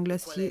noir est un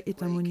glacier,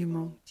 est un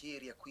monument.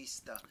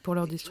 Pour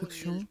leur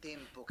destruction,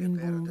 une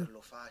bombe.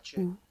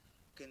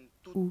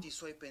 Où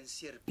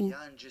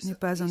n'est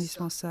pas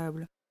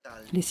indispensable.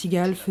 Les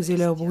cigales faisaient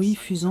leur bruit,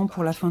 fusant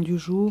pour la fin du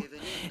jour,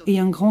 et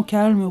un grand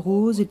calme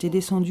rose était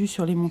descendu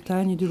sur les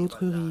montagnes de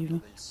l'autre rive.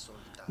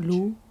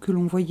 L'eau, que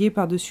l'on voyait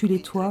par-dessus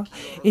les toits,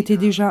 était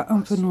déjà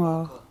un peu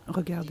noire.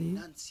 Regarder,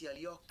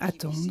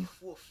 attendre.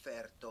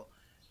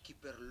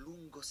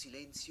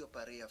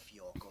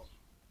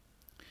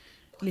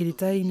 Les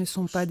détails ne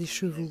sont pas des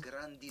chevaux.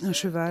 Un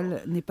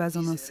cheval n'est pas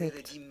un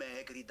insecte.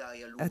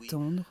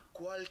 Attendre.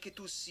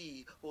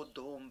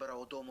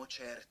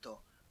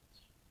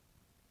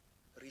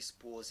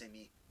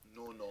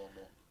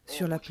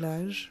 Sur la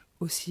plage,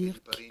 au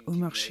cirque, au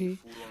marché,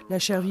 la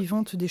chair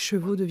vivante des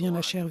chevaux devient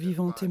la chair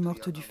vivante et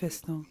morte du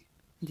festin.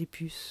 Des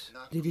puces,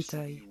 des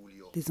détails,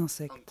 des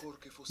insectes,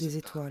 des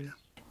étoiles.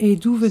 Et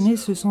d'où venait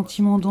ce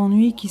sentiment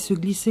d'ennui qui se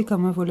glissait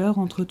comme un voleur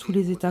entre tous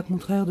les états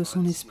contraires de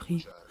son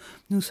esprit?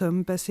 Nous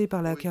sommes passés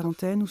par la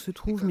quarantaine où se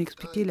trouve,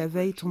 m'expliquait la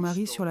veille ton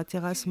mari sur la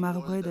terrasse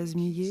marbrée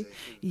d'Azmillé,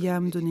 y a à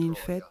me donner une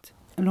fête.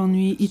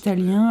 L'ennui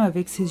italien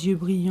avec ses yeux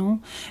brillants,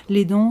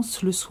 les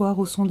danses le soir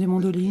au son des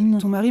mandolines.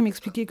 Ton mari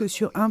m'expliquait que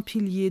sur un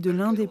pilier de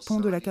l'un des ponts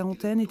de la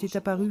quarantaine était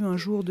apparue un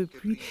jour de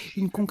pluie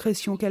une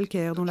concrétion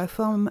calcaire dont la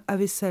forme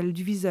avait celle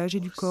du visage et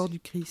du corps du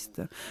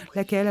Christ,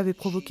 laquelle avait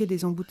provoqué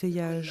des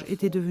embouteillages,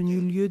 était devenue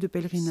lieu de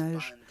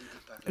pèlerinage.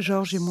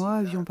 Georges et moi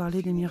avions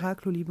parlé des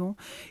miracles au Liban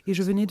et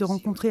je venais de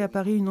rencontrer à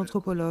Paris une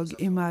anthropologue,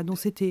 Emma, dont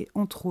c'était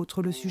entre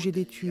autres le sujet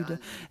d'étude.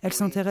 Elle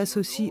s'intéresse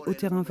aussi aux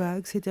terrains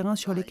vagues, ces terrains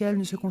sur lesquels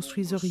ne se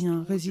construisent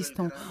rien,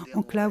 résistants,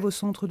 enclaves au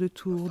centre de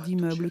tours,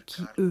 d'immeubles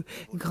qui, eux,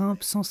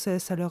 grimpent sans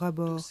cesse à leur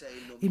abord.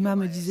 Emma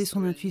me disait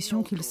son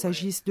intuition qu'il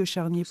s'agisse de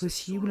charniers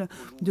possibles,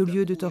 de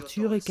lieux de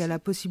torture et qu'à la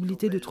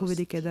possibilité de trouver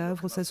des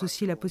cadavres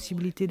s'associe la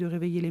possibilité de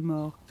réveiller les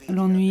morts.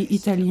 L'ennui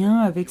italien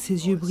avec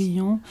ses yeux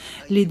brillants,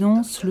 les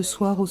danses le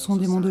soir au son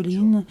des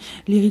mandolines,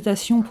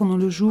 l'irritation pendant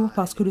le jour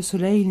parce que le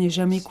soleil n'est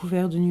jamais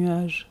couvert de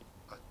nuages.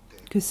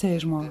 Que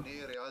sais-je, moi?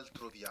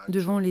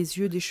 Devant les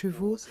yeux des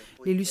chevaux,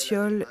 les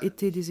lucioles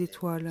étaient des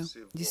étoiles.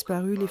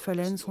 Disparues, les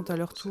phalènes sont à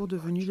leur tour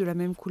devenues de la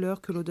même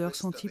couleur que l'odeur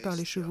sentie par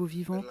les chevaux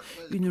vivants,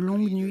 une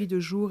longue nuit de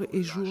jours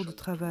et jours de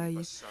travail.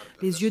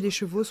 Les yeux des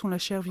chevaux sont la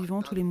chair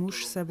vivante où les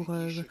mouches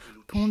s'abreuvent.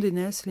 Pondent et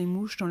naissent les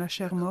mouches dans la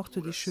chair morte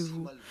des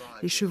chevaux.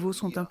 Les chevaux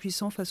sont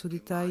impuissants face aux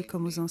détails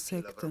comme aux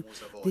insectes.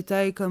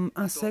 Détails comme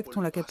insectes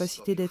ont la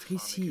capacité d'être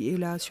ici et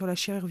là, sur la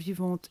chair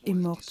vivante et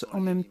morte, en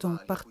même temps,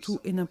 partout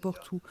et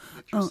n'importe où,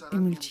 un et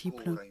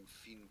multiple.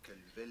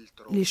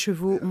 Les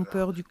chevaux ont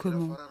peur du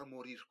comment.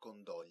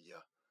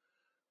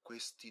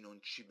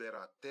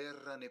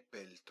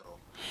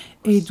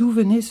 Et d'où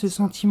venait ce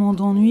sentiment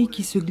d'ennui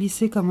qui se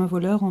glissait comme un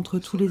voleur entre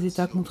tous les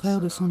états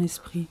contraires de son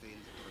esprit?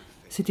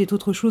 C'était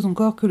autre chose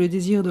encore que le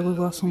désir de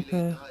revoir son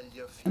père.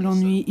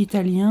 L'ennui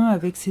italien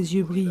avec ses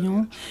yeux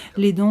brillants,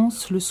 les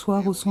danses le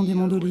soir au son des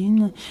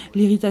mandolines,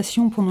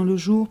 l'irritation pendant le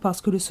jour parce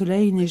que le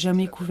soleil n'est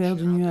jamais couvert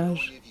de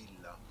nuages.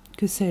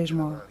 Que sais-je,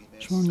 moi?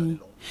 Je m'ennuie.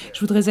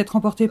 Je voudrais être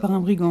emportée par un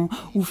brigand,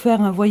 ou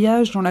faire un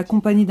voyage dans la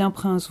compagnie d'un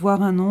prince,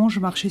 voir un ange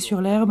marcher sur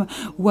l'herbe,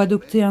 ou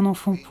adopter un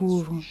enfant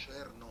pauvre.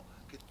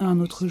 Un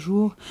autre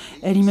jour,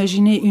 elle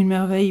imaginait une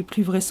merveille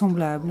plus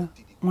vraisemblable.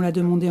 On la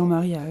demandait en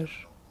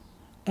mariage.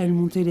 Elle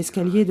montait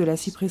l'escalier de la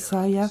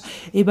cypressaia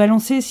et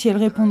balançait si elle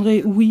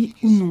répondrait oui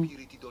ou non.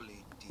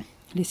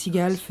 Les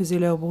cigales faisaient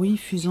leur bruit,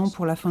 fusant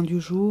pour la fin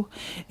du jour,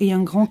 et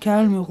un grand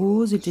calme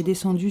rose était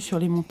descendu sur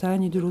les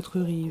montagnes de l'autre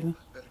rive.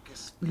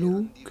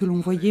 L'eau, que l'on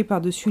voyait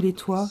par-dessus les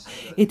toits,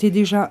 était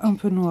déjà un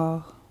peu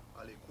noire.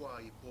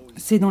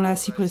 C'est dans la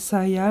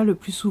cypressaia, le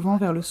plus souvent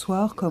vers le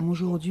soir, comme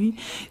aujourd'hui,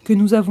 que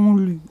nous avons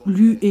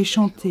lu et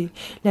chanté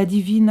la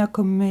Divina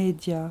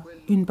Commedia,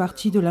 une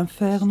partie de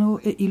l'Inferno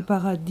et il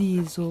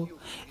Paradiso.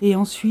 Et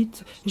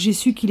ensuite, j'ai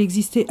su qu'il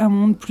existait un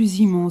monde plus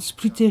immense,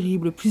 plus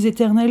terrible, plus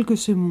éternel que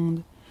ce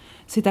monde.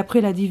 C'est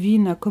après la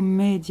Divina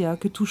Commedia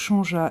que tout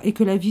changea et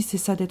que la vie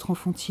cessa d'être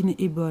enfantine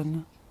et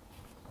bonne.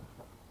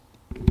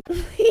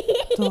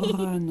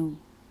 Torrano,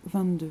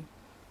 22.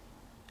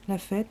 La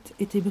fête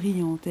était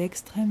brillante et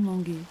extrêmement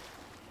gaie.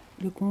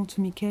 Le comte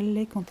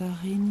Michele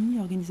Cantarini,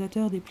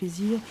 organisateur des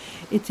plaisirs,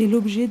 était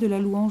l'objet de la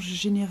louange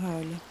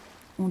générale.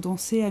 On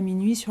dansait à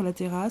minuit sur la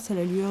terrasse à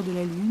la lueur de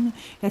la lune,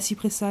 la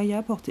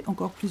cypressaia portait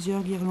encore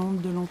plusieurs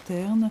guirlandes de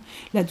lanternes,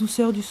 la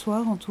douceur du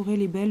soir entourait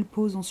les belles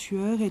peaux en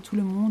sueur et tout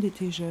le monde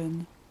était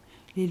jeune.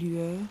 Les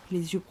lueurs,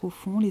 les yeux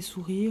profonds, les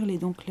sourires, les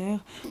dents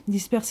claires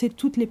dispersaient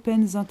toutes les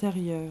peines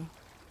intérieures.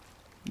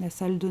 La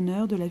salle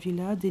d'honneur de la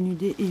villa,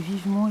 dénudée et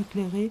vivement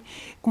éclairée,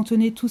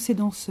 contenait tous ces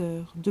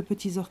danseurs, 2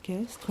 petits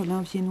orchestres,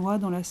 l'un viennois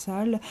dans la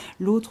salle,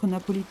 l'autre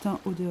napolitain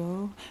au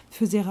dehors,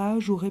 faisaient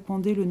rage ou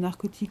répandaient le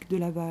narcotique de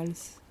la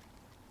valse.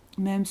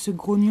 Même ce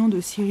grognon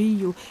de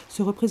Cirillo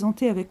se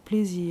représentait avec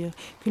plaisir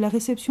que la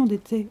réception des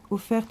thés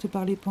offerte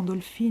par les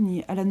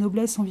Pandolfini à la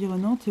noblesse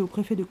environnante et au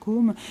préfet de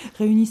Côme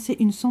réunissait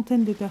une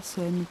centaine de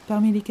personnes,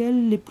 parmi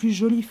lesquelles les plus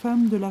jolies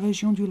femmes de la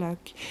région du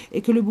lac,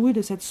 et que le bruit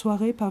de cette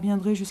soirée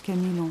parviendrait jusqu'à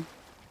Milan.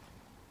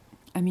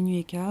 À minuit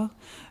et quart,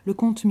 le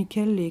comte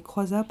Michele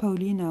croisa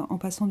Paulina en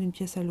passant d'une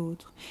pièce à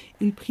l'autre.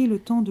 Il prit le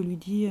temps de lui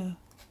dire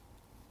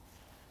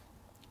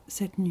 «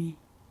 Cette nuit,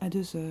 à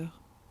 2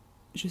 heures,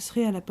 je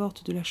serai à la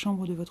porte de la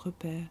chambre de votre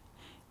père.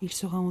 Il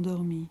sera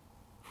endormi.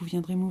 Vous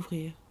viendrez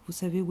m'ouvrir. Vous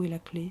savez où est la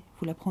clé.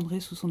 Vous la prendrez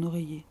sous son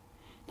oreiller.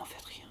 N'en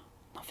faites rien,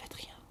 n'en faites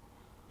rien.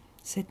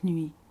 Cette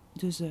nuit,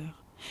 2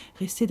 heures,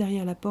 restez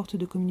derrière la porte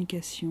de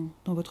communication,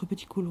 dans votre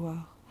petit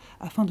couloir,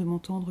 afin de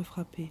m'entendre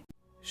frapper. »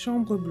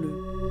 Chambre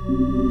bleue.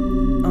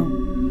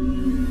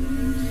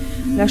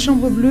 1. La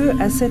chambre bleue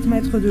a 7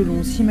 mètres de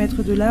long, 6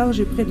 mètres de large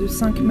et près de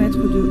 5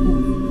 mètres de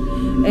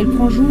haut. Elle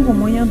prend jour au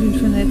moyen d'une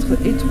fenêtre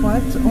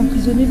étroite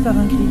emprisonnée par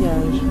un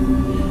grillage.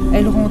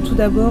 Elle rend tout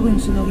d'abord une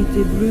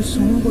sonorité bleu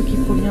sombre qui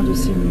provient de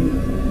ses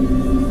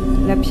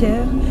murs. La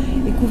pierre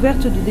est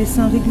couverte de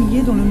dessins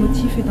réguliers dont le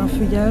motif est un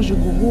feuillage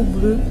gros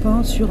bleu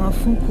peint sur un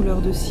fond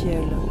couleur de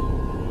ciel.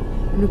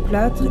 Le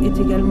plâtre est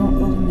également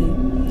orné.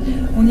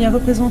 On y a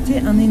représenté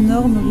un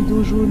énorme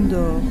rideau jaune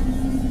d'or.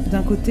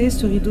 D'un côté,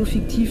 ce rideau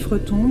fictif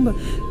retombe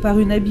par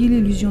une habile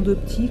illusion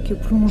d'optique,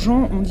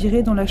 plongeant, on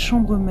dirait, dans la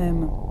chambre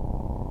même.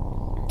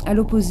 À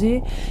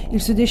l'opposé, il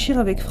se déchire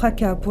avec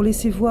fracas pour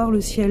laisser voir le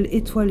ciel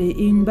étoilé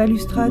et une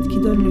balustrade qui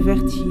donne le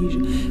vertige,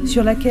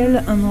 sur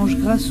laquelle un ange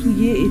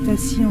grassouillé est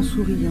assis en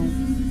souriant.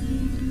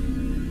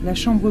 La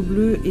chambre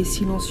bleue est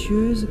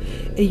silencieuse,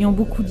 ayant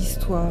beaucoup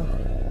d'histoire.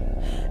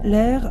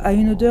 L'air a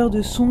une odeur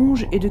de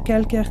songe et de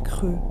calcaire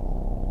creux.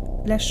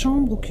 La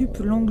chambre occupe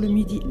l'angle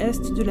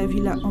midi-est de la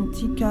villa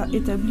antica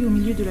établie au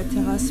milieu de la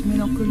terrasse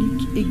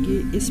mélancolique et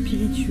gaie et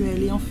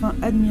spirituelle et enfin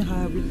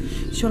admirable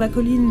sur la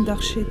colline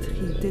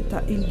d'archéterie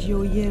Teta il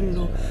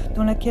Gioiello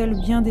dans laquelle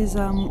bien des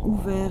âmes ont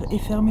ouvert et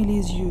fermé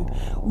les yeux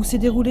où s'est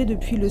déroulée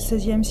depuis le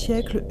XVIe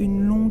siècle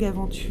une longue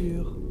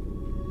aventure.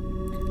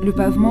 Le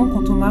pavement,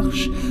 quand on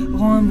marche,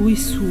 rend un bruit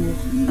sourd,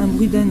 un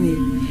bruit d'année.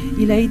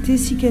 Il a été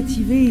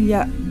cicativé il y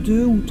a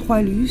 2 ou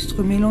 3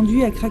 lustres, mais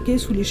l'enduit a craqué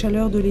sous les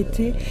chaleurs de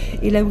l'été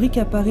et la brique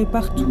apparaît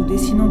partout,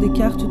 dessinant des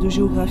cartes de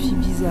géographie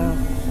bizarres.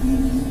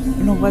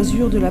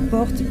 L'embrasure de la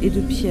porte est de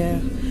pierre.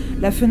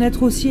 La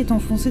fenêtre aussi est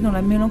enfoncée dans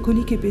la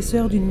mélancolique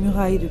épaisseur d'une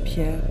muraille de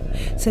pierre.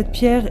 Cette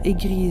pierre est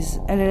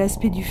grise, elle a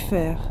l'aspect du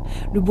fer.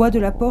 Le bois de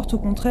la porte, au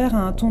contraire,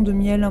 a un ton de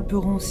miel un peu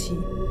ranci.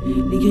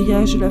 Les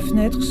grillages de la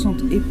fenêtre sont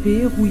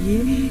épais,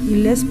 rouillés,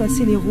 ils laissent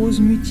passer les roses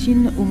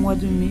mutines au mois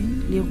de mai.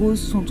 Les roses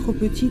sont trop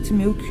petites,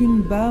 mais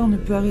aucune barre ne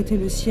peut arrêter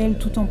le ciel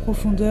tout en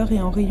profondeur et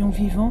en rayons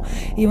vivants,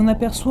 et on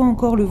aperçoit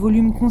encore le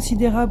volume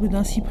considérable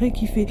d'un cyprès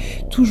qui fait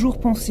toujours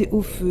penser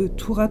au feu,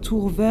 tour à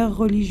tour vert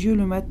religieux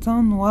le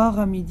matin, noir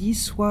à midi,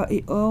 soie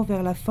et or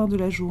vers la fin de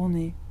la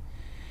journée.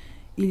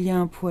 Il y a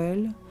un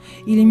poêle,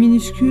 il est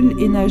minuscule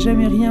et n'a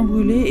jamais rien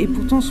brûlé, et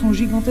pourtant son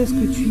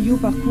gigantesque tuyau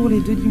parcourt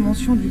les 2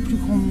 dimensions du plus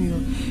grand mur,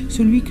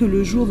 celui que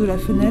le jour de la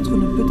fenêtre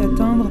ne peut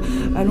atteindre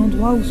à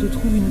l'endroit où se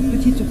trouve une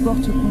petite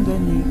porte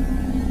condamnée.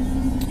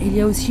 Il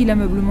y a aussi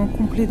l'ameublement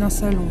complet d'un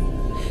salon.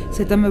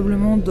 Cet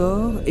ameublement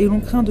dort, et l'on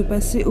craint de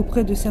passer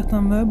auprès de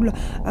certains meubles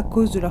à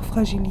cause de leur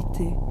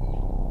fragilité.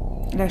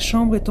 La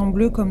chambre est en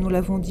bleu comme nous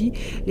l'avons dit,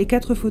 les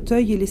 4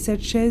 fauteuils et les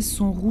 7 chaises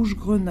sont rouge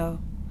grenat.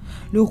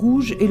 Le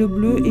rouge et le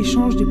bleu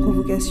échangent des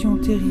provocations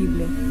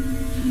terribles.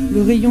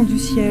 Le rayon du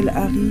ciel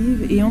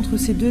arrive et entre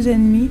ces 2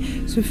 ennemis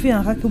se fait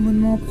un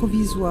raccommodement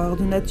provisoire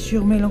de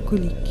nature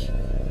mélancolique.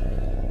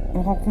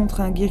 On rencontre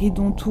un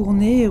guéridon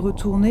tourné et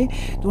retourné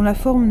dont la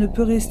forme ne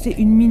peut rester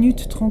une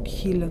minute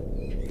tranquille.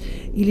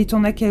 Il est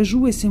en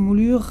acajou et ses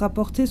moulures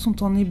rapportées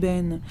sont en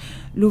ébène.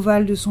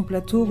 L'ovale de son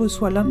plateau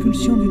reçoit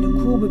l'impulsion d'une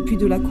courbe puis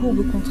de la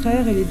courbe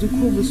contraire et les 2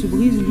 courbes se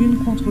brisent l'une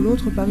contre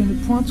l'autre par une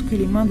pointe que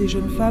les mains des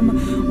jeunes femmes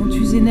ont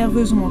usée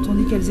nerveusement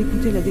tandis qu'elles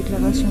écoutaient la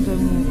déclaration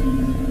d'amour.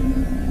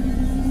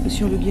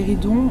 Sur le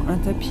guéridon, un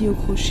tapis au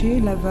crochet,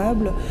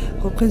 lavable,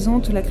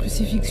 représente la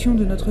crucifixion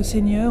de notre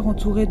Seigneur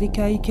entouré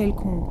d'écailles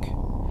quelconques.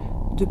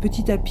 De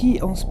petits tapis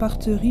en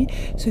sparterie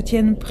se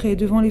tiennent près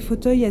devant les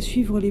fauteuils à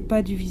suivre les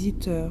pas du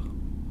visiteur.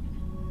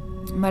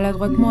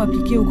 Maladroitement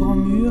appliquée au grand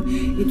mur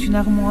est une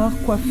armoire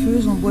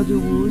coiffeuse en bois de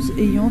rose,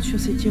 ayant sur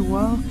ses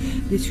tiroirs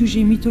des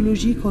sujets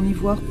mythologiques en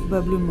ivoire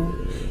probablement,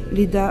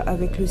 Leda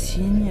avec le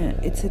cygne,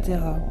 etc.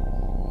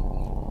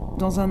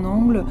 Dans un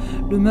angle,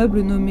 le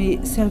meuble nommé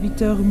 «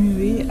 serviteur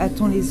muet »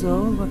 attend les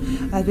ordres,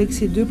 avec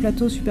ses 2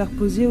 plateaux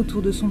superposés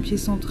autour de son pied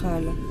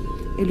central.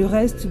 Et le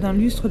reste d'un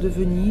lustre de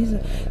Venise,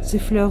 ses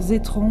fleurs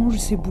étranges,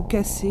 ses bouts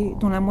cassés,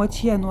 dont la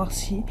moitié a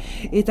noirci,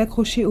 est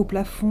accroché au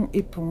plafond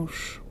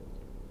épanche.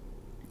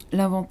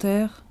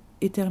 L'inventaire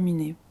est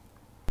terminé.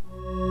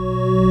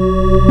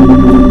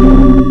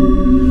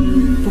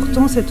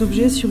 Pourtant, cet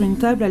objet sur une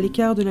table à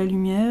l'écart de la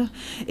lumière,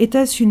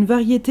 était-ce une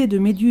variété de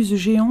méduses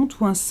géantes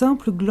ou un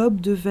simple globe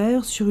de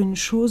verre sur une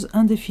chose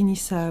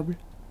indéfinissable ?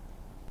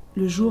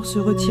 Le jour se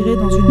retirait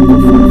dans une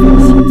profonde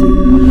félicité.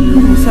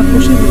 On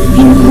s'approchait de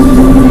l'objet.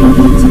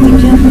 C'était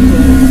bien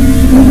ouvert.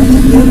 À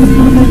l'intérieur, une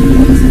montagne de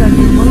cristal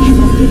de roche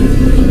portait de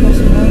petits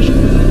personnages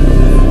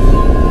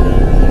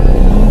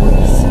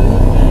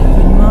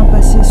une main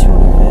passée sur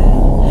le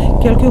verre,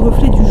 quelques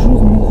reflets du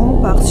jour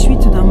mourant par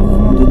suite d'un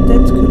mouvement de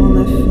tête que l'on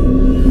a fait,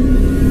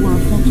 ou un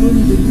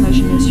fantôme de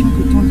l'imagination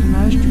que tant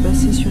d'images du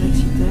passé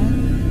surexcitèrent.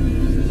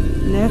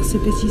 L'air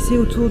s'épaississait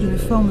autour d'une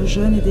forme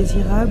jeune et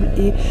désirable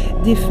et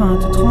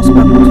défunte,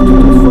 transparente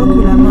toutefois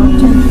que la main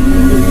tendue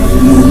pouvait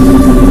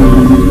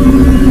traverser.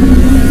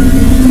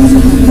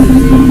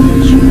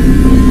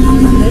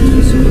 Un être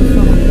se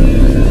reformait.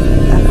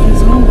 À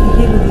présent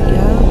brillait le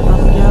regard, un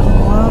regard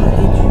noir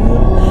et dur,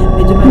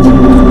 mais de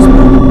matière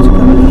transparente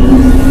comme le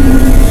gaz.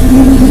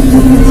 Il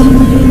était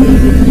fatigué et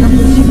il était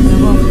impossible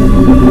d'avoir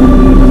vraiment vu.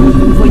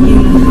 Vous voyez,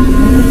 on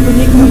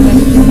comprenait qu'il avait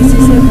été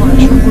nécessaire dans la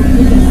chambre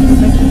bleue qu'elle n'avait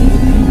pas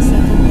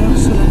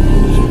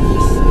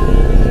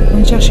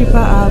cherchez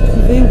pas à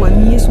approuver ou à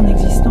nier son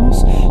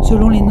existence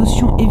selon les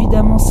notions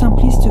évidemment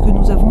simplistes que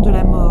nous avons de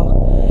la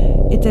mort.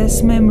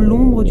 Était-ce même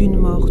l'ombre d'une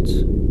morte ?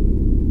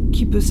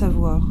 Qui peut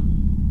savoir ?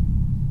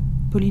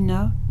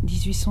 Paulina,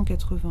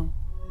 1880.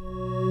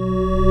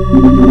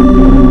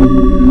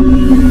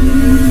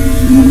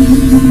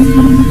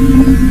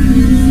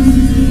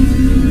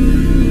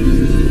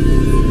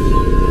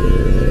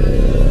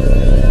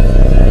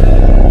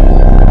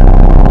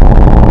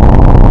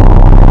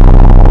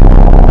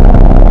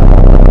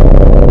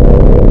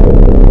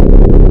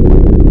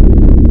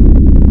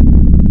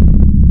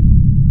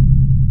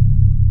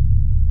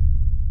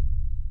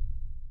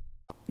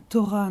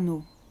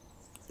 Torano,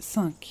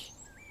 5.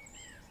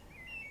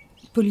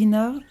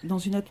 Paulina, dans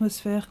une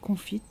atmosphère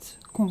confite,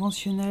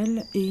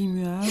 conventionnelle et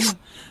immuable,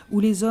 où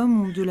les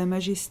hommes ont de la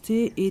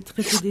majesté et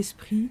très peu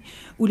d'esprit,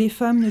 où les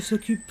femmes ne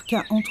s'occupent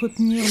qu'à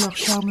entretenir leur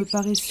charme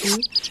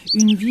paresseux,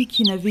 une vie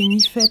qui n'avait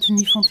ni fête,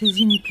 ni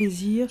fantaisie, ni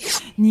plaisir,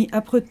 ni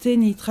âpreté,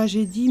 ni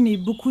tragédie, mais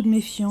beaucoup de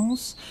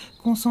méfiance,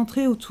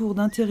 concentrée autour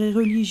d'intérêts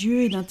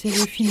religieux et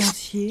d'intérêts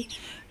financiers,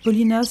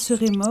 Paulina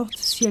serait morte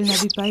si elle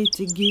n'avait pas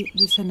été gaie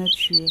de sa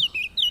nature.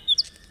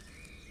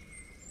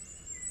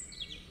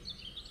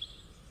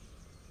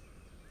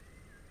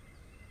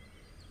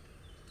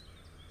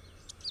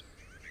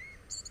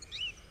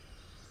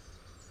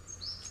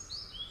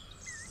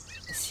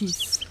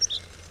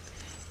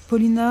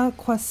 Paulina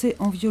croissait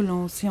en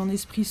violence et en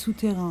esprit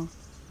souterrain.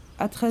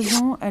 À 13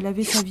 ans, elle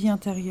avait sa vie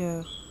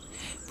intérieure.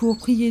 Pour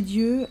prier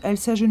Dieu, elle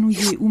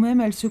s'agenouillait ou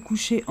même elle se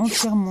couchait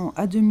entièrement,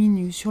 à demi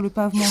nue, sur le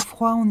pavement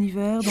froid en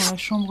hiver dans la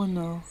chambre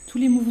nord. Tous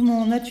les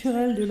mouvements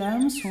naturels de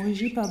l'âme sont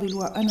régis par des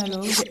lois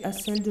analogues à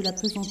celles de la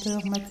pesanteur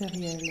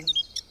matérielle.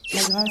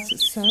 La grâce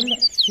seule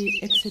fait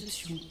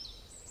exception.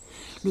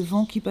 Le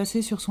vent qui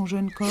passait sur son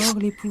jeune corps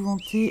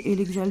l'épouvantait et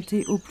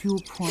l'exaltait au plus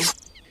haut point.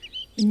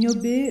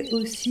 Niobé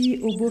aussi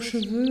aux beaux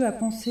cheveux a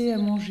pensé à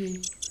manger.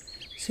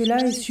 Cela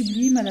est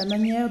sublime à la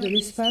manière de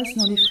l'espace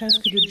dans les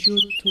fresques de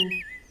Giotto.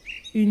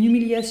 Une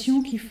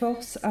humiliation qui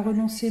force à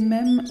renoncer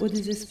même au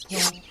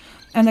désespoir.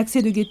 Un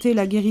accès de gaieté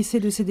la guérissait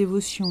de ses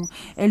dévotions.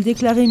 Elle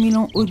déclarait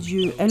Milan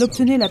odieux. Elle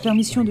obtenait la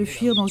permission de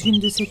fuir dans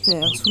une de ses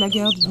terres, sous la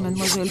garde de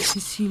mademoiselle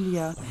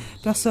Priscilla,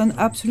 personne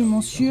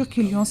absolument sûre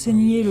qu'il lui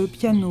enseignait le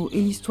piano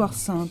et l'histoire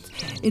sainte,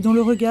 et dont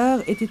le regard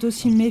était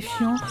aussi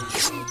méfiant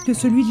que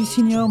celui du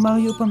signor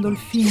Mario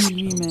Pandolfini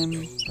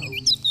lui-même.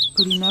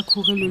 Paulina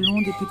courait le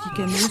long des petits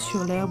canaux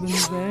sur l'herbe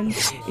nouvelle,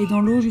 et dans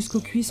l'eau jusqu'aux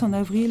cuisses en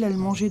avril, elle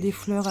mangeait des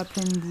fleurs à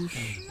pleine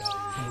bouche.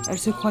 Elle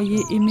se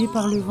croyait aimée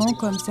par le vent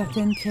comme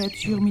certaines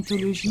créatures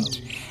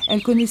mythologiques.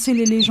 Elle connaissait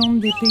les légendes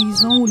des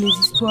paysans ou les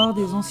histoires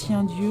des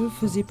anciens dieux,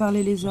 faisait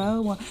parler les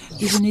arbres,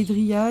 devenait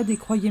dryade et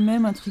croyait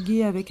même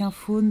intriguer avec un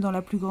faune dans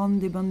la plus grande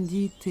des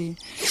bandites,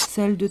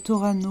 celle de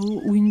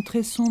Torano, où une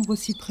très sombre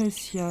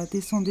cypressia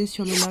descendait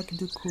sur le lac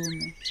de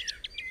Côme.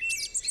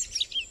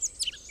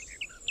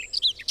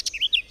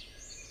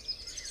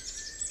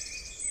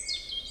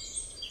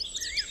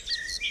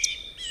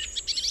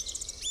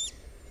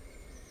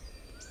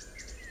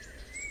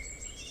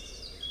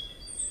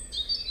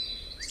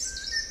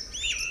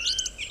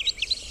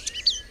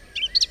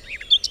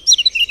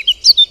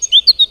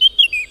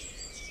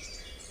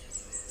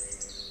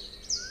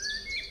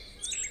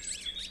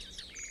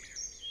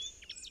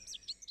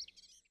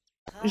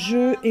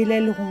 Je et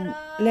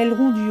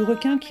l'aileron du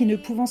requin qui, ne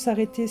pouvant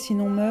s'arrêter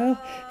sinon meurt,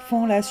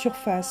 fend la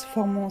surface,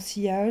 formant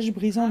sillage,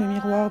 brisant le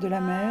miroir de la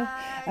mer,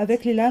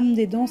 avec les lames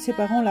des dents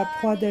séparant la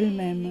proie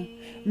d'elle-même.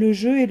 Le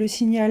jeu est le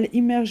signal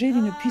immergé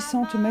d'une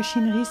puissante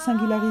machinerie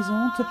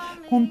singularisante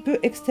qu'on ne peut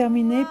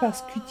exterminer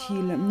parce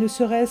qu'utile, ne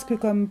serait-ce que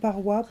comme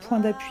paroi, point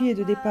d'appui et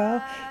de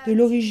départ de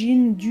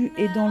l'origine du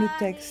et dans le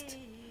texte.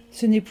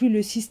 Ce n'est plus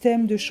le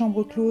système de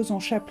chambres closes en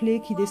chapelet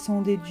qui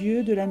descend des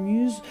dieux, de la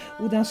muse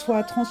ou d'un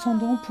soi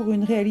transcendant pour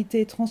une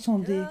réalité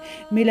transcendée,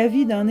 mais la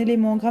vie d'un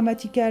élément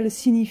grammatical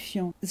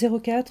signifiant.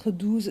 04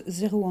 12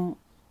 01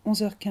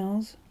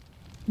 11h15,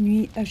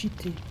 nuit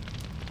agitée.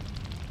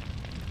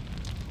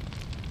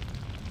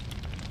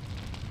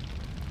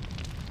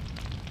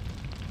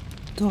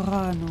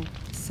 Torano,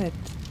 7.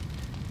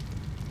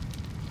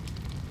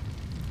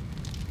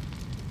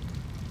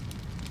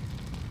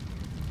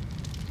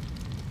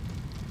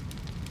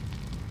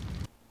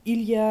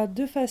 Il y a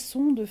deux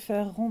façons de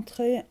faire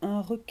rentrer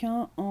un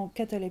requin en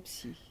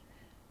catalepsie.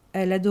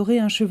 Elle adorait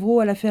un chevreau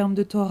à la ferme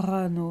de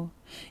Torano.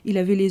 Il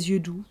avait les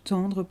yeux doux,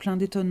 tendres, pleins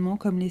d'étonnement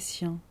comme les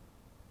siens.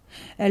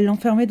 Elle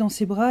l'enfermait dans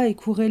ses bras et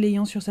courait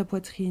l'ayant sur sa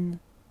poitrine.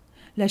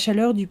 La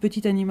chaleur du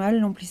petit animal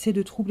l'emplissait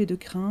de trouble et de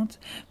crainte.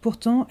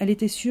 Pourtant, elle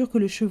était sûre que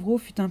le chevreau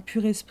fût un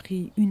pur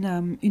esprit, une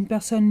âme, une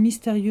personne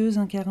mystérieuse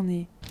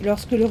incarnée.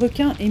 Lorsque le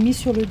requin est mis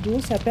sur le dos,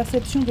 sa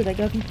perception de la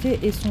gravité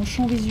et son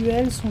champ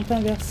visuel sont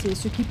inversés,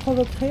 ce qui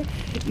provoquerait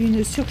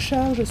une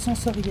surcharge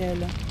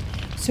sensorielle.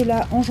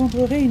 Cela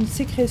engendrerait une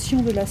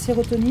sécrétion de la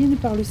sérotonine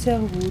par le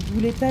cerveau,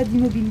 d'où l'état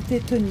d'immobilité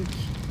tonique.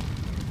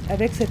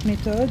 Avec cette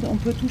méthode, on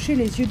peut toucher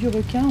les yeux du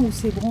requin ou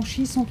ses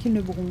branchies sans qu'il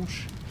ne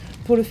bronche.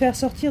 Pour le faire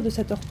sortir de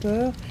sa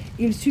torpeur,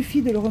 il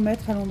suffit de le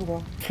remettre à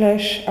l'endroit.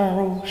 Flesh,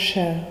 arrow,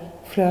 shell.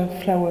 fleur,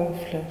 flower,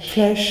 flèche,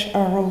 flèche,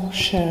 arrow,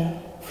 chair,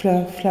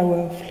 fleur,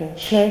 flower,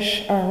 flèche,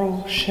 flèche,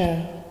 arrow, chair,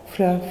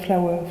 fleur,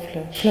 flower,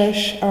 flèche,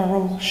 flèche,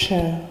 arrow,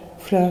 chair,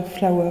 fleur,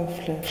 flower,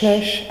 flèche,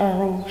 flèche,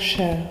 arrow,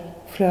 chair,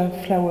 fleur,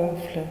 flower,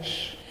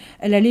 flèche.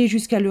 Elle allait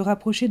jusqu'à le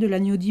rapprocher de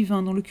l'agneau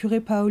divin dont le curé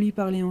Paoli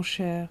parlait en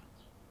chair.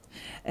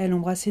 Elle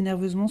embrassait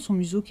nerveusement son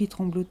museau qui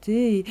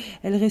tremblotait et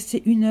elle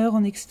restait 1 heure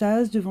en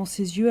extase devant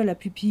ses yeux à la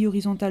pupille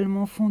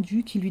horizontalement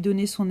fendue qui lui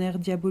donnait son air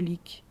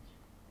diabolique.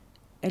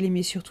 Elle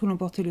aimait surtout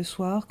l'emporter le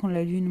soir quand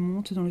la lune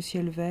monte dans le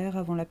ciel vert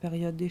avant la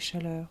période des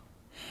chaleurs.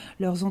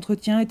 Leurs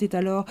entretiens étaient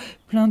alors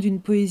pleins d'une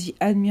poésie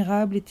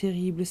admirable et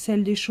terrible,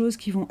 celle des choses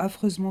qui vont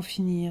affreusement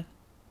finir.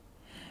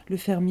 Le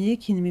fermier,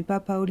 qui n'aimait pas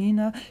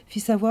Paulina,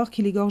 fit savoir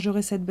qu'il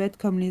égorgerait cette bête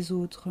comme les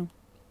autres.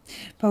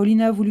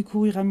 Paulina voulut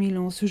courir à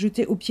Milan, se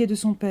jeter aux pieds de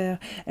son père.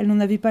 Elle n'en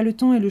avait pas le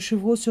temps et le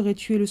chevreau serait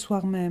tué le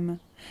soir même.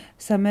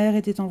 Sa mère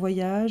était en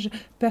voyage,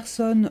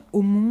 personne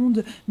au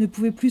monde ne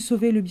pouvait plus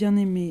sauver le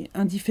bien-aimé,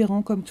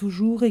 indifférent comme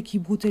toujours et qui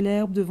broutait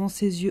l'herbe devant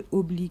ses yeux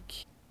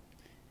obliques.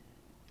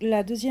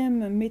 La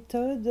deuxième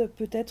méthode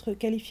peut être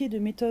qualifiée de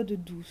méthode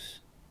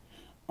douce.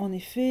 En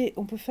effet,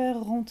 on peut faire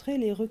rentrer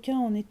les requins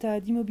en état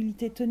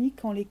d'immobilité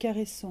tonique en les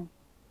caressant.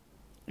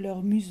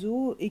 Leur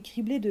museau est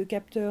criblé de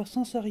capteurs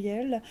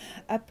sensoriels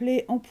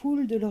appelés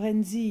ampoules de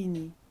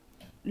Lorenzini.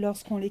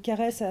 Lorsqu'on les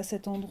caresse à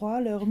cet endroit,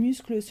 leurs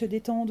muscles se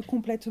détendent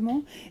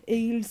complètement et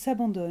ils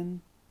s'abandonnent.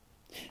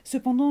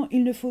 Cependant,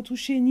 il ne faut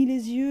toucher ni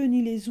les yeux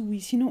ni les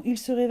ouïes, sinon ils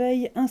se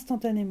réveillent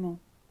instantanément.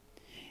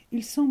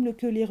 Il semble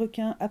que les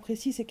requins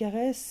apprécient ces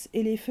caresses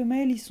et les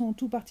femelles y sont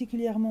tout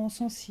particulièrement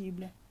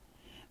sensibles.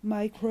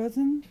 Mike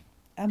Rosen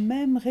a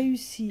même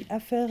réussi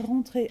à faire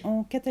rentrer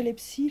en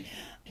catalepsie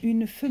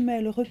une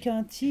femelle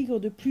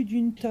requin-tigre de plus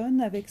d'1 tonne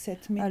avec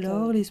cette méthode.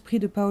 Alors l'esprit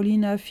de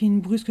Paulina fit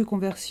une brusque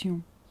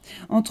conversion.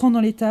 Entrant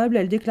dans l'étable,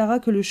 elle déclara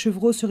que le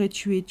chevreau serait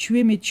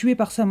tué, mais tué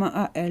par sa main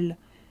à elle.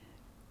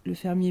 Le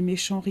fermier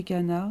méchant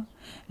ricana,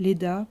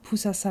 l'aida,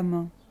 poussa sa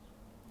main.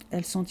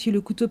 Elle sentit le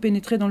couteau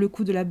pénétrer dans le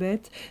cou de la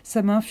bête,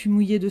 sa main fut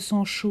mouillée de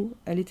sang chaud,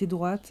 elle était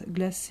droite,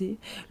 glacée,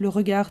 le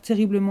regard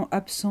terriblement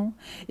absent,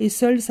 et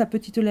seule sa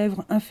petite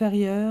lèvre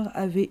inférieure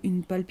avait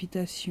une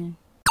palpitation.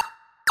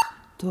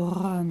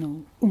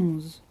 Torano,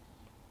 11.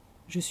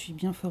 Je suis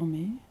bien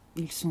formé,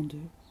 ils sont 2,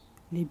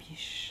 les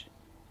biches.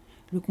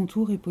 Le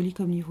contour est poli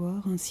comme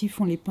l'ivoire, ainsi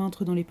font les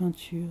peintres dans les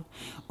peintures.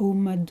 Oh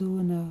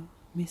Madonna,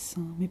 mes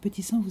seins, mes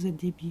petits seins, vous êtes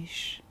des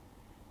biches.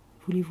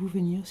 Voulez-vous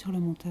venir sur la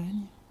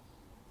montagne ?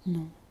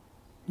 Non,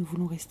 nous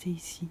voulons rester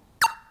ici.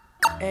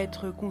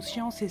 Être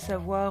conscient, c'est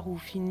savoir où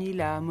finit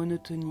la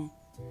monotonie.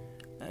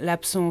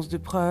 L'absence de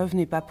preuve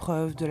n'est pas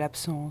preuve de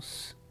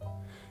l'absence.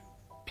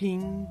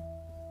 Ping,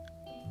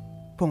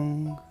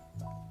 pong.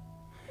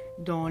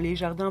 Dans les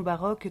jardins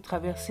baroques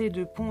traversés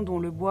de ponts dont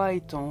le bois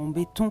est en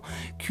béton,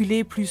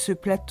 culé plus ce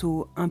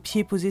plateau, un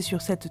pied posé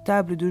sur cette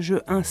table de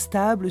jeu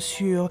instable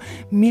sur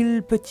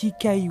 1000 petits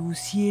cailloux,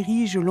 s'y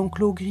érige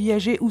l'enclos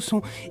grillagé où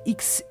sont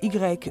X,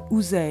 Y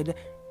ou Z,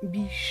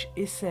 biche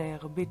et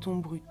serre, béton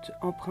brut,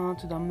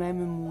 empreinte d'un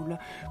même moule.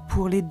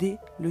 Pour l'aider,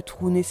 le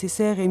trou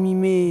nécessaire est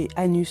mimé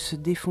anus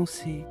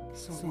défoncé,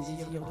 sans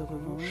désir de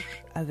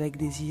revanche, avec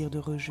désir de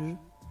rejeu.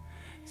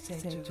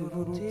 Cette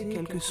volonté,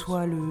 quel que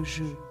soit le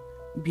jeu,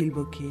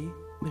 bilboquet,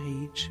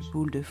 bridge,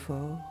 boule de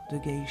fort, de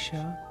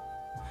geisha,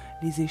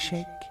 les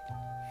échecs,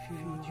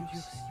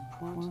 durcis,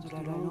 pointe de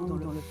la langue dans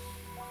le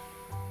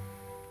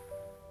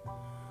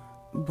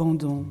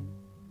bandon.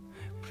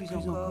 Plus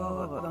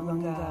encore,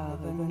 vangar,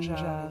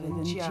 venjar,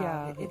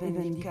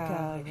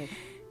 evendicar,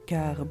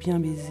 car bien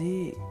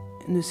baiser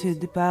ne se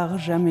dépare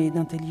jamais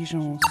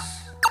d'intelligence.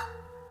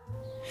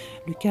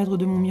 Le cadre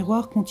de mon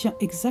miroir contient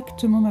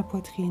exactement ma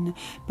poitrine,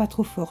 pas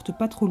trop forte,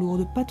 pas trop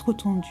lourde, pas trop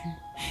tendue.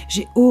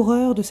 J'ai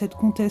horreur de cette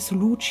comtesse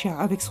Lucia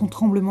avec son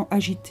tremblement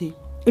agité.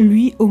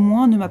 Lui, au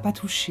moins, ne m'a pas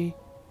touchée.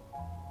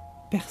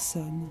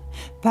 Personne,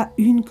 pas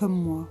une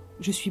comme moi.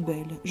 Je suis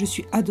belle, je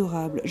suis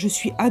adorable, je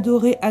suis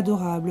adorée,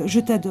 adorable, je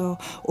t'adore.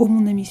 Oh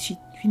mon ami, tu es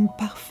une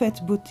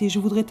parfaite beauté, je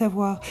voudrais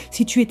t'avoir.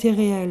 Si tu étais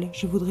réelle,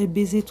 je voudrais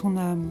baiser ton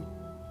âme.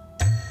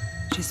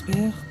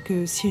 J'espère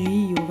que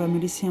Cyril va me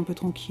laisser un peu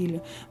tranquille.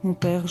 Mon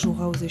père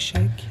jouera aux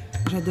échecs.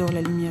 J'adore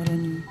la lumière la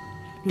nuit.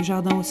 Le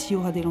jardin aussi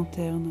aura des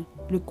lanternes.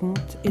 Le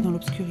comte est dans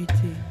l'obscurité.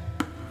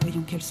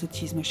 Voyons quelle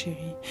sottise, ma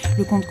chérie.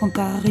 Le comte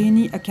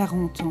Cantarini a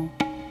 40 ans.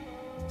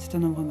 C'est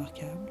un homme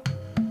remarquable.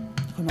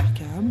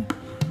 Remarquable.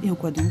 Et en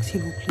quoi donc,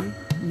 s'il vous plaît ?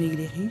 Mais il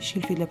est riche,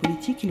 il fait de la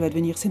politique, il va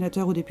devenir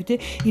sénateur ou député.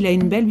 Il a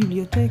une belle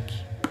bibliothèque.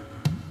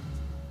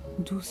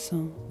 Doux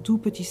sein, doux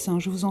petit sein,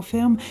 je vous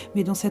enferme,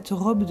 mais dans cette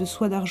robe de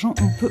soie d'argent,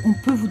 on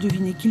peut vous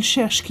deviner, qu'il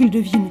cherche, qu'il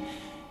devine.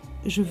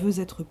 Je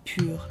veux être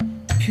pure,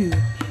 pure.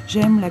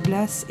 J'aime la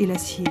glace et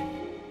l'acier.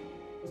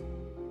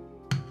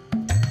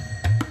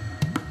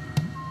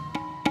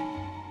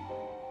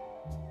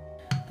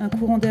 Un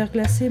courant d'air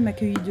glacé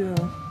m'accueillit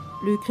dehors.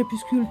 Le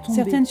crépuscule tombait.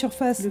 Certaines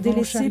surfaces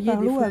délaissées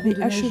par l'eau avaient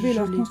achevé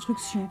leur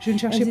construction. Je ne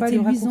cherchais pas le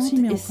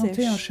raccourci, mais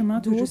empruntais un chemin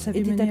que je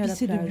savais mener à la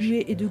plage. De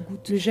buée et de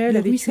gouttes. Le gel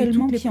avait tué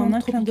toutes les plantes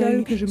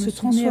tropicales que je me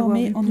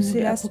transformais en une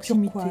glace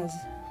turquoise.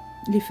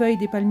 Les feuilles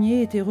des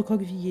palmiers étaient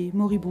recroquevillées,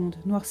 moribondes,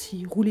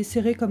 noircies, roulées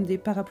serrées comme des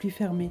parapluies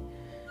fermés.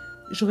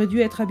 J'aurais dû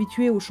être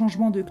habituée au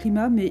changement de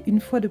climat, mais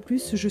une fois de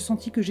plus, je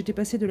sentis que j'étais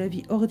passée de la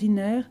vie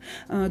ordinaire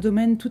à un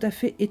domaine tout à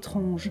fait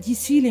étrange.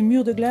 D'ici, les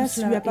murs de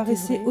glace lui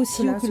apparaissaient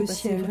aussi haut que le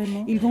ciel.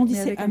 Ils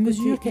grandissaient à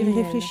mesure qu'elle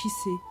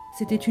réfléchissait.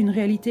 C'était une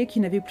réalité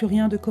qui n'avait plus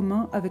rien de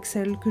commun avec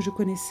celle que je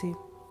connaissais.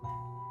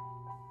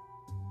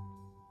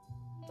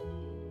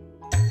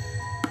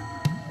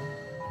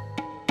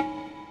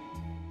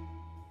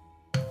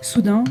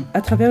 Soudain,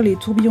 à travers les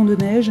tourbillons de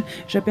neige,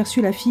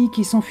 j'aperçus la fille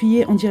qui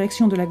s'enfuyait en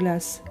direction de la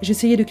glace.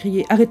 J'essayais de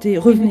crier « Arrêtez,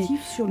 revenez !»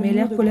 Mais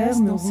l'air polaire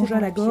me rongea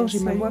la gorge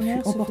et ma voix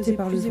fut emportée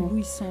par le vent.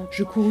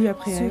 Je courus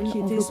après elle,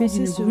 enveloppée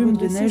d'une brume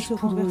de neige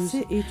poudreuse.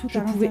 Je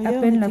pouvais à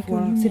peine la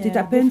voir. C'était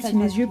à peine si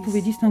mes yeux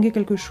pouvaient distinguer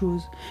quelque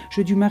chose.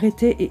 Je dus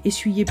m'arrêter et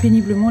essuyer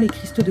péniblement les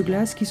cristaux de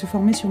glace qui se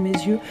formaient sur mes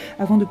yeux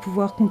avant de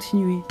pouvoir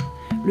continuer.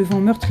 Le vent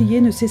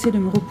meurtrier ne cessait de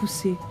me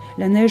repousser.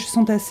 La neige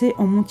s'entassait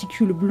en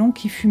monticules blancs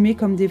qui fumaient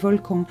comme des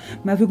volcans,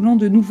 m'aveuglant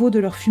de nouveau de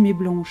leur fumée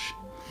blanche.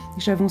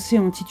 J'avançais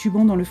en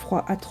titubant dans le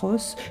froid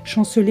atroce,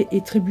 chancelais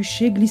et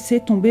trébuchais, glissais,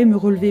 tombais, me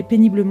relevais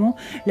péniblement,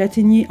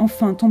 l'atteignais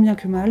enfin tant bien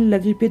que mal,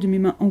 l'agrippais de mes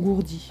mains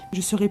engourdies.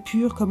 Je serais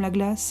pure comme la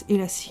glace et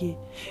l'acier.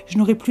 Je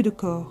n'aurais plus de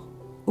corps.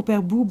 Au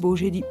père Boubo,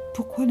 j'ai dit «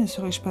 Pourquoi ne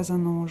serais-je pas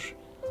un ange ?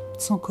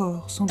 Sans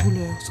corps, sans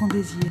douleur, sans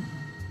désir. »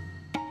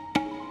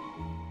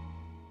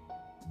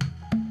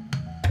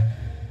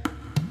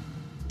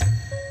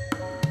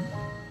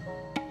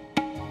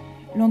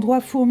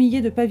 L'endroit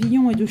fourmillé de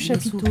pavillons et de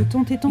chapiteaux,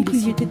 tant et tant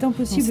qu'il y était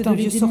impossible de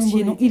les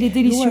dénombrer. Non, il est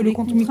délicieux, le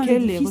conte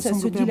Michael les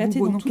ressemble au père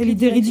Boubo. Non, quelle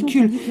idée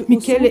ridicule.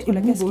 Michael et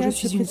Boubo, je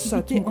suis une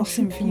sotte. Mon corps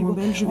se me fait moins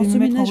belle, je vais me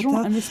mettre en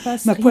retard.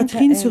 Ma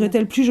poitrine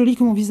serait-elle plus jolie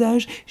que mon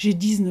visage ? J'ai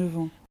 19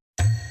 ans.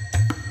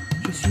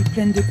 Je suis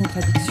pleine de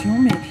contradictions,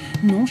 mais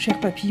non, cher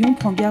papillon,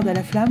 prends garde à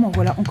la flamme, en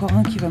voilà encore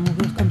un qui va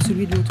mourir comme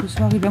celui de l'autre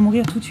soir. Il va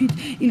mourir tout de suite.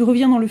 Il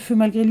revient dans le feu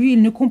malgré lui,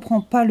 il ne comprend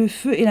pas le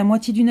feu et la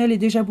moitié d'une aile est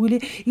déjà brûlée.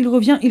 Il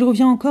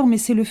revient encore, mais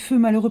c'est le feu,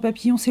 malheureux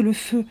papillon, c'est le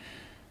feu.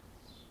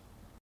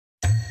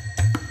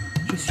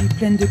 Je suis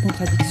pleine de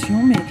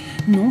contradictions, mais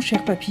non,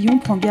 cher papillon,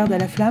 prends garde à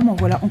la flamme, en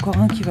voilà encore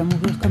un qui va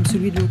mourir comme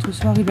celui de l'autre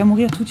soir. Il va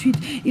mourir tout de suite.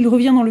 Il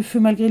revient dans le feu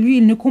malgré lui,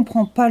 il ne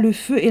comprend pas le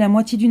feu et la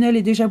moitié d'une aile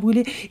est déjà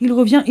brûlée. Il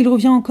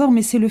revient encore,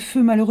 mais c'est le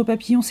feu, malheureux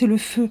papillon, c'est le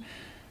feu.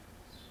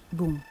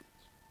 Bon.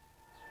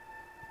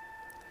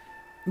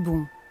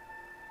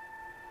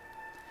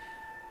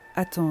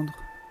 Attendre.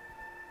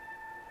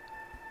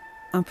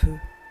 Un peu.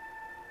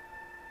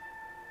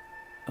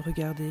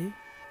 Regarder.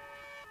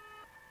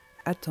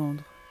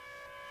 Attendre.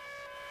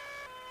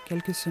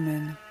 Quelques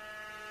semaines.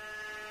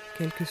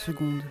 Quelques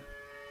secondes.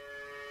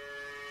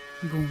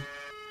 Bon.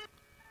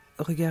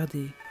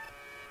 Regarder.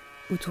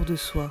 Autour de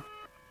soi.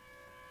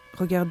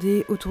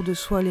 Regarder autour de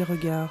soi les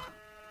regards.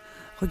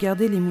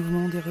 Regarder les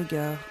mouvements des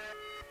regards.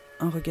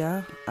 Un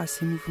regard a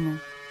ses mouvements.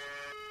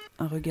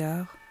 Un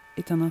regard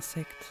est un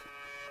insecte.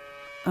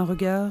 Un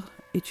regard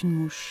est une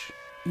mouche,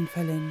 une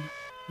phalène,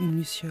 une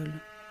luciole.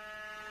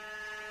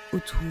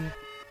 Autour.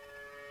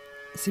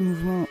 Ces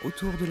mouvements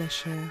autour de la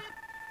chair.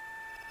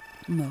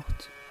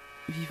 Morte,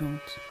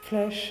 vivante.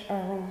 Flesh,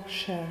 arrow,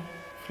 chair,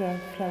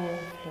 flower,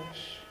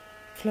 flesh.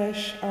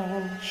 Flesh,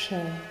 arrow,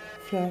 chair,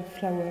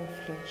 flower,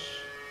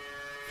 flesh.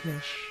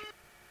 Flèche.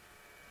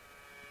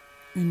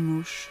 Une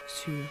mouche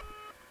sûre.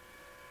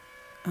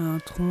 Un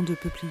tronc de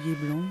peuplier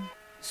blanc,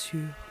 sûr.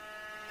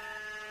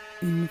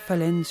 Une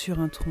phalène sur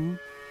un tronc,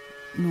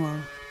 noir.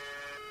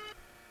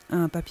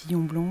 Un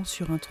papillon blanc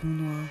sur un tronc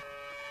noir.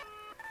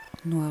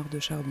 Noir de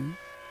charbon,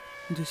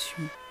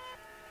 dessus.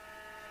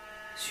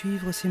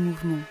 Suivre ses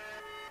mouvements.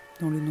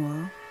 Dans le noir,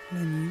 la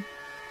nuit,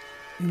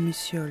 une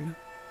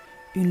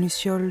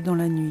luciole dans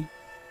la nuit.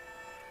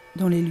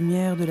 Dans les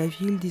lumières de la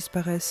ville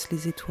disparaissent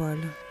les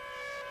étoiles.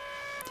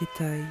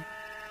 Détails.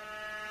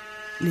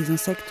 Les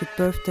insectes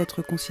peuvent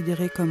être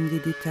considérés comme des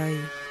détails.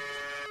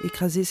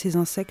 Écraser ces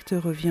insectes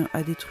revient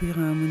à détruire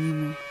un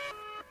monument.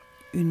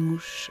 Une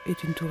mouche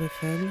est une tour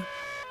Eiffel,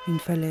 une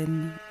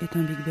phalène est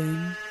un Big Ben,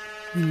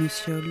 une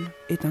luciole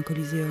est un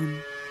Coliséum,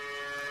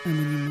 un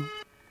monument,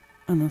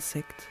 un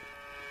insecte,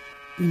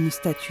 une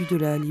statue de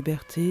la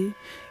liberté,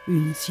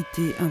 une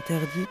cité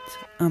interdite,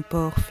 un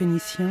port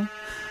phénicien,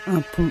 un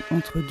pont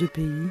entre deux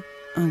pays,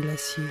 un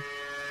glacier.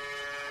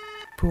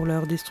 Pour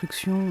leur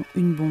destruction,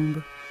 une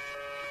bombe.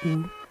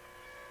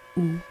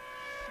 Ou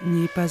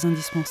n'est pas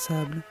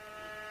indispensable,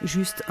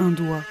 juste un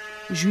doigt,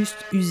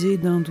 juste user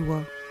d'un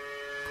doigt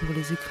pour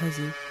les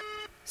écraser,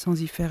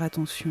 sans y faire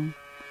attention.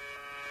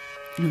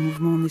 Le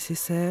mouvement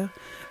nécessaire,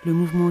 le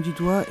mouvement du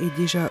doigt est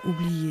déjà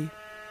oublié,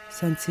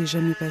 ça ne s'est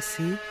jamais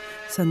passé,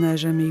 ça n'a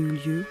jamais eu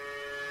lieu,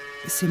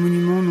 ces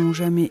monuments n'ont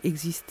jamais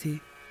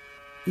existé,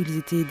 ils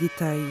étaient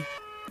détails,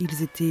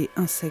 ils étaient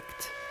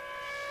insectes,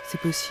 c'est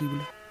possible.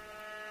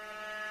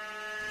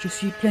 Je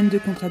suis pleine de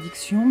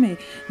contradictions, mais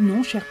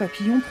non, cher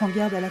papillon, prends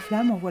garde à la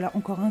flamme, en voilà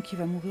encore un qui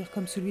va mourir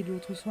comme celui de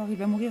l'autre soir. Il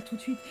va mourir tout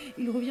de suite,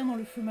 il revient dans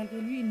le feu malgré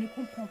lui, il ne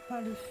comprend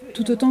pas le feu.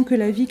 Tout autant que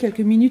la vie,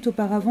 quelques minutes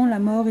auparavant, la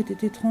mort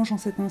était étrange en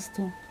cet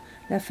instant.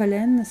 La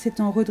phalène,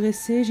 s'étant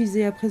redressée,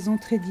 gisait à présent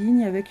très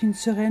digne, avec une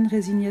sereine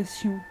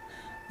résignation.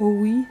 « Oh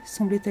oui,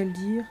 semblait-elle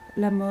dire,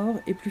 la mort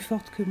est plus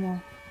forte que moi. »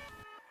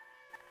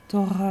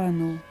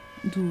 Torrano,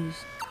 12.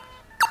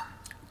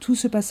 Tout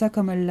se passa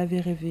comme elle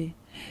l'avait rêvé.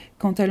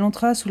 Quand elle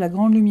entra sous la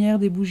grande lumière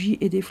des bougies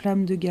et des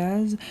flammes de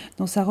gaz,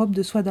 dans sa robe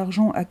de soie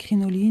d'argent à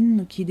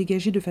crinoline, qui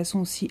dégageait de façon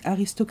aussi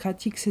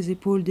aristocratique ses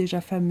épaules déjà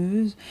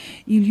fameuses,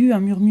 il y eut un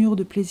murmure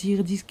de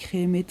plaisir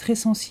discret, mais très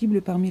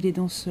sensible parmi les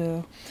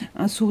danseurs,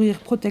 un sourire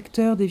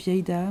protecteur des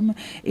vieilles dames,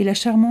 et la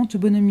charmante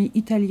bonhomie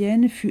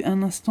italienne fut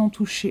un instant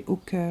touchée au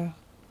cœur.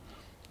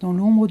 Dans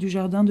l'ombre du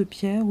jardin de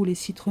pierre où les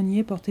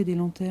citronniers portaient des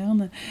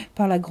lanternes,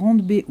 par la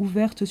grande baie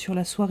ouverte sur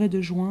la soirée de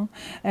juin,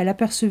 elle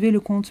apercevait le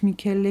comte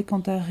Michele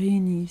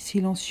Cantarini,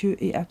 silencieux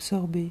et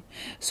absorbé,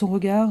 son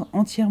regard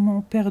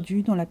entièrement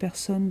perdu dans la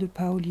personne de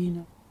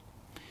Paulina.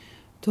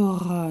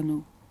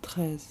 Torrano,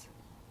 13.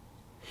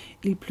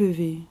 Il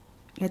pleuvait.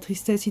 La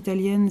tristesse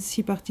italienne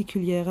si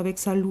particulière, avec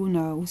sa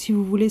luna, ou si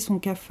vous voulez son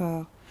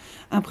cafard,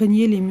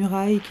 imprégnait les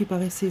murailles qui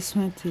paraissaient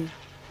suintées.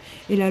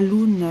 Et la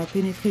lune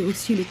pénétrait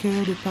aussi les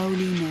cœurs de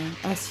Paulina,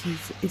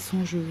 assise et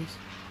songeuse.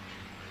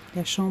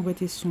 La chambre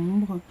était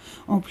sombre,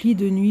 emplie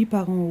de nuit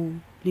par en haut.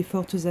 Les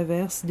fortes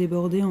averses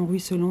débordaient en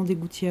ruisselant des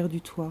gouttières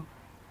du toit.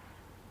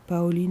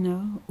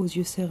 Paulina, aux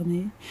yeux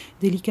cernés,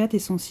 délicate et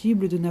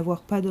sensible de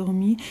n'avoir pas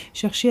dormi,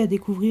 cherchait à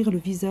découvrir le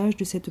visage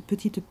de cette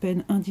petite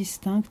peine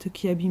indistincte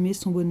qui abîmait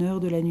son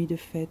bonheur de la nuit de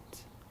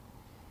fête.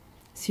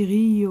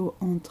 Cirillo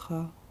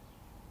entra.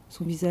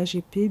 Son visage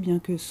épais, bien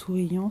que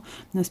souriant,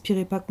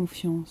 n'inspirait pas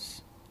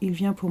confiance. Il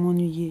vient pour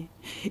m'ennuyer.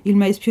 Il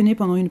m'a espionné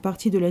pendant une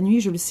partie de la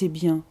nuit, je le sais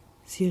bien.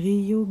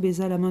 Cirillo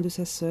baisa la main de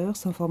sa sœur,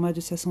 s'informa de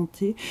sa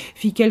santé,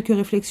 fit quelques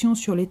réflexions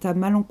sur l'état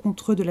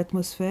malencontreux de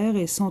l'atmosphère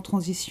et, sans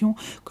transition,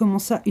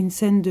 commença une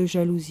scène de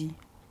jalousie.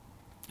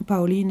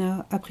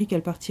 Paulina apprit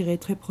qu'elle partirait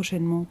très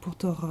prochainement pour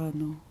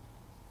Torrano.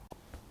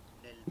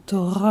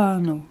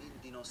 Torrano,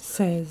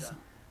 16.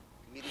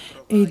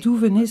 Et d'où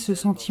venait ce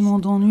sentiment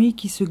d'ennui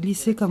qui se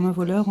glissait comme un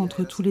voleur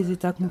entre tous les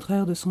états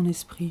contraires de son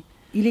esprit?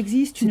 Il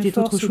existe une C'était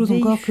autre chose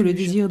encore que le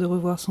désir de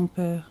revoir son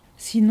père.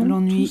 Sinon,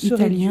 l'ennui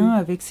italien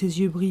avec ses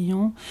yeux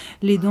brillants,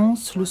 les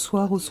danses le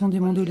soir au son des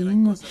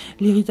mandolines,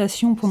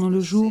 l'irritation pendant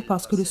le jour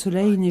parce que le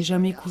soleil n'est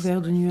jamais couvert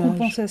de nuages.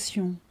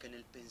 Compensation.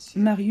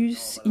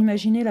 Marius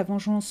imaginait la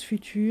vengeance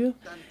future,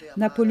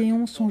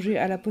 Napoléon songeait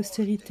à la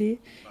postérité,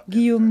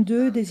 Guillaume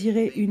II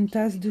désirait une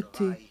tasse de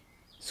thé.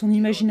 Son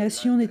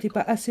imagination n'était pas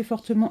assez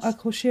fortement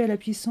accrochée à la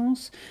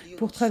puissance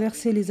pour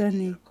traverser les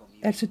années.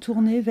 Elle se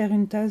tournait vers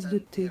une tasse de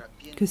thé.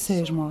 Que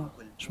sais-je, moi?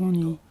 Je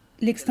m'ennuie.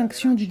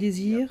 L'extinction du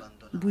désir,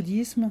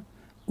 bouddhisme,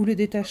 ou le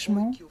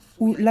détachement,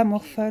 ou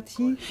l'amor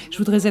fati. Je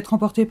voudrais être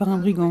emporté par un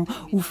brigand,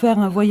 ou faire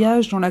un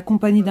voyage dans la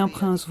compagnie d'un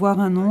prince, voir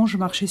un ange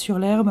marcher sur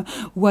l'herbe,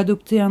 ou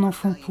adopter un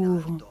enfant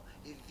pauvre.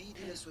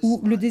 Ou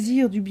le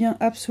désir du bien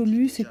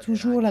absolu, c'est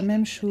toujours la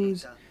même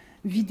chose.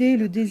 Vider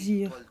le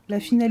désir,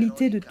 la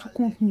finalité de tout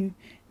contenu,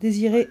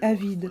 désirer à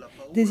vide,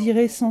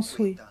 désirer sans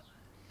souhait.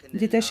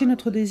 Détacher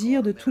notre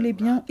désir de tous les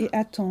biens et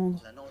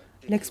attendre.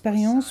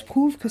 L'expérience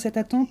prouve que cette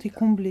attente est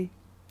comblée.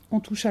 On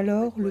touche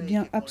alors le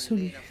bien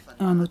absolu.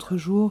 Un autre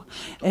jour,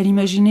 elle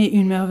imaginait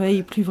une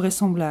merveille plus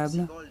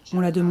vraisemblable. On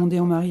la demandait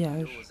en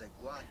mariage.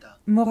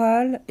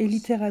 Morale et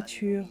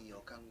littérature.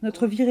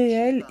 Notre vie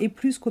réelle est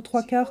plus qu'aux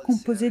 3/4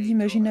 composée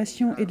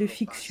d'imagination et de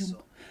fiction.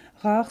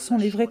 Rares sont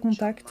les vrais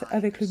contacts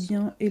avec le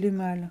bien et le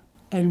mal.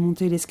 Elle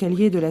montait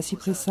l'escalier de la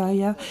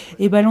Cipressaia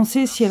et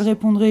balançait si elle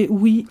répondrait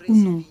oui ou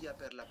non.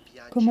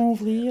 Comment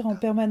ouvrir, en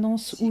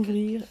permanence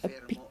ouvrir,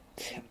 pic,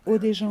 haut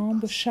des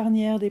jambes,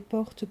 charnière des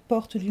portes,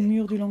 porte du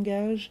mur du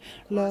langage,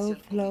 love,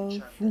 love,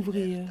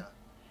 ouvrir.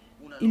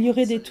 Il y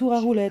aurait des tours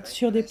à roulettes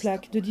sur des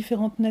plaques de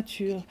différentes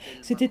natures.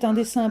 C'était un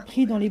dessin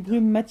pris dans les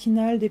brumes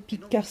matinales des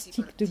pics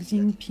karstiques de Xi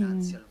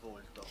Jinping.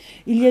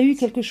 Il y a eu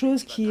quelque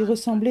chose qui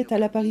ressemblait à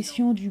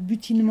l'apparition du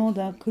butinement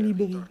d'un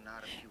colibri.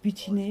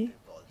 Butiner,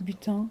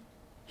 butin.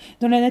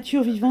 Dans la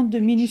nature vivante de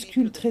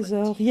minuscules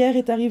trésors, hier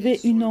est arrivée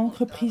une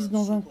encre prise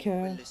dans un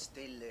cœur.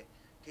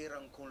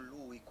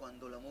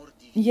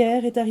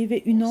 Hier est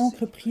arrivée une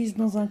encre prise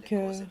dans un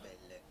cœur.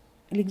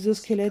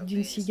 L'exosquelette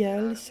d'une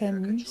cigale, sa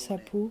mue, sa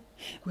peau,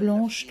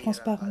 blanche,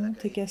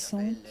 transparente et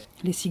cassante.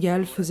 Les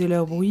cigales faisaient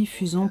leur bruit,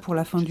 fusant pour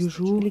la fin du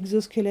jour.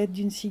 L'exosquelette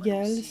d'une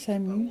cigale, sa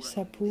mue,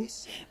 sa peau,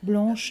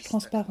 blanche,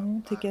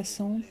 transparente et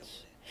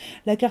cassante.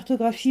 La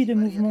cartographie de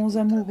mouvements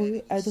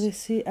amoureux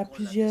adressés à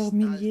plusieurs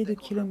milliers de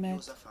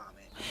kilomètres.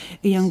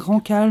 Et un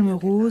grand calme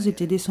rose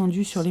était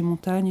descendu sur les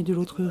montagnes de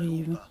l'autre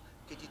rive.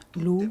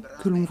 L'eau,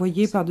 que l'on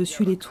voyait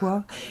par-dessus les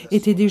toits,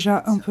 était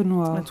déjà un peu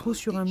noire. Un trou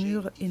sur un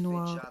mur est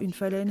noir, une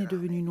phalène est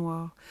devenue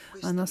noire.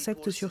 Un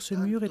insecte sur ce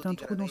mur est un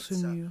trou dans ce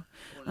mur.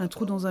 Un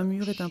trou dans un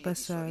mur est un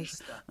passage.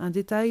 Un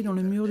détail dans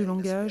le mur du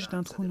langage est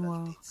un trou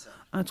noir.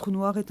 Un trou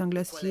noir est un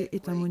glacier,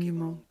 est un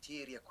monument.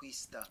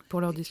 Pour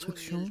leur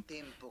destruction,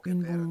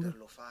 une bombe.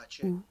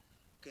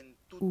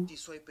 Où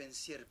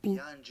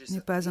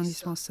n'est pas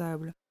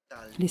indispensable.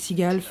 Les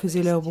cigales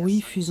faisaient leur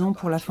bruit, fusant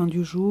pour la fin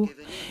du jour,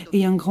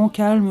 et un grand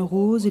calme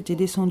rose était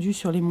descendu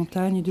sur les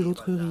montagnes de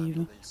l'autre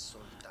rive.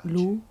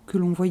 L'eau, que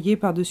l'on voyait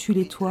par-dessus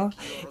les toits,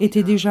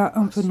 était déjà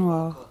un peu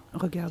noire.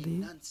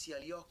 Regarder,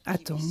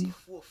 attendre.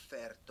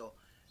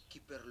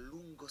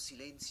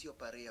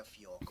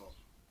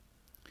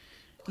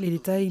 Les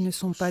détails ne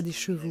sont pas des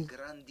chevaux.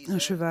 Un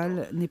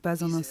cheval n'est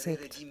pas un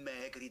insecte.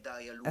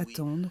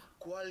 Attendre.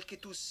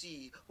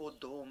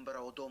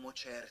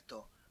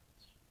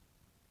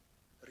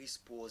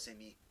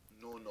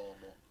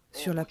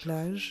 Sur la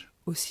plage,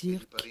 au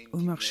cirque, au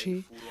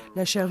marché,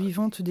 la chair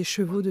vivante des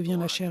chevaux devient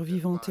la chair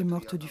vivante et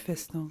morte du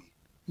festin.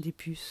 Des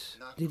puces,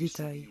 des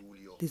détails,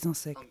 des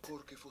insectes,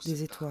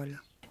 des étoiles.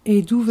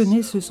 Et d'où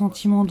venait ce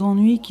sentiment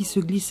d'ennui qui se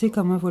glissait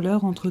comme un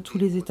voleur entre tous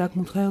les états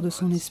contraires de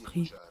son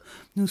esprit?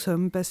 Nous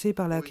sommes passés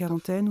par la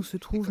quarantaine où se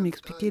trouve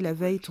m'expliquer la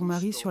veille ton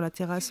mari sur la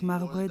terrasse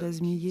marbrée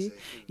d'Azmillé,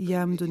 y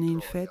a me donné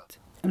une fête.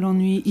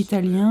 L'ennui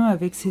italien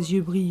avec ses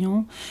yeux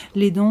brillants,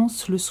 les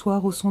danses le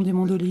soir au son des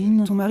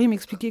mandolines. Ton mari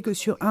m'expliquait que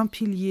sur un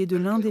pilier de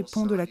l'un des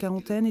ponts de la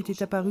quarantaine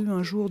était apparue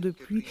un jour de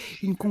pluie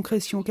une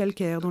concrétion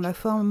calcaire dont la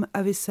forme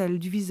avait celle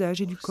du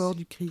visage et du corps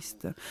du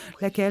Christ,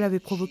 laquelle avait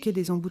provoqué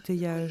des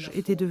embouteillages,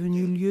 était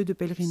devenue lieu de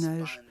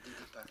pèlerinage.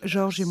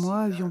 Georges et moi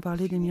avions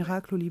parlé des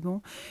miracles au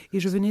Liban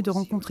et je venais de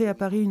rencontrer à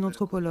Paris une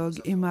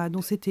anthropologue, Emma,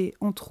 dont c'était,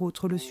 entre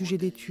autres, le sujet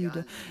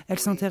d'étude. Elle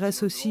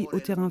s'intéresse aussi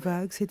aux terrains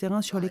vagues, ces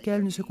terrains sur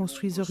lesquels ne se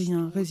construisent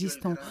rien,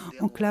 résistants,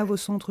 enclaves au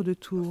centre de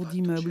tours,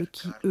 d'immeubles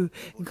qui, eux,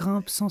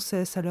 grimpent sans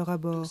cesse à leur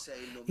abord.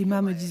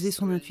 Emma me disait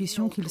son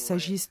intuition qu'il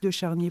s'agisse de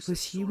charniers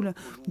possibles,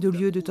 de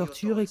lieux de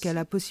torture et qu'à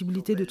la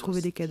possibilité de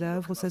trouver des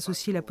cadavres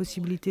s'associe la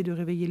possibilité de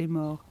réveiller les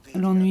morts.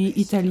 L'ennui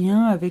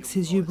italien avec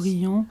ses yeux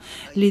brillants,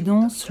 les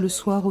danses le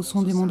soir au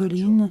son des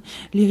mandolines,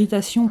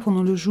 l'irritation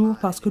pendant le jour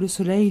parce que le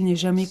soleil n'est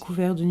jamais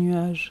couvert de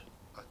nuages.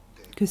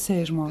 Que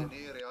sais-je, moi?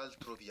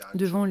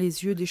 Devant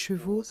les yeux des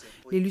chevaux,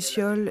 les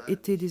lucioles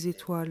étaient des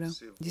étoiles.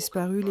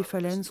 Disparues, les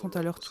phalènes sont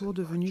à leur tour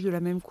devenues de la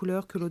même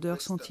couleur que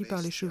l'odeur sentie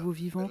par les chevaux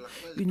vivants,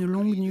 une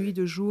longue nuit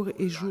de jours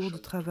et jours de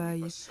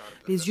travail.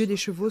 Les yeux des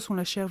chevaux sont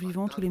la chair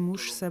vivante où les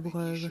mouches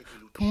s'abreuvent.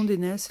 Pondent et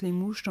naissent les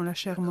mouches dans la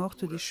chair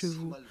morte des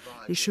chevaux.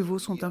 Les chevaux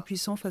sont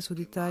impuissants face aux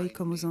détails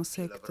comme aux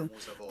insectes.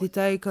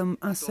 Détails comme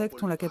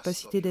insectes ont la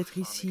capacité d'être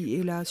ici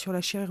et là, sur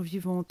la chair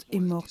vivante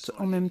et morte,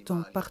 en même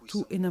temps,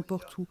 partout et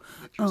n'importe où,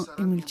 un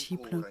et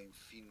multiple.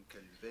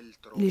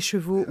 Les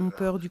chevaux ont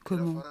peur du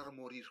comment.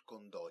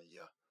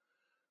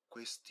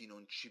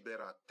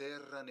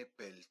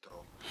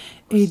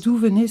 Et d'où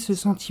venait ce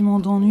sentiment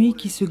d'ennui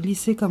qui se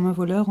glissait comme un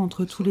voleur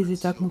entre tous les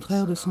états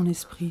contraires de son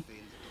esprit?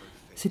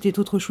 C'était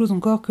autre chose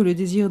encore que le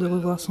désir de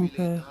revoir son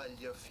père.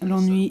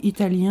 L'ennui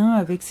italien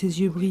avec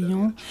ses yeux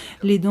brillants,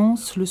 les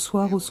danses le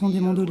soir au son des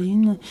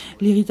mandolines,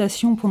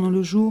 l'irritation pendant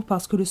le jour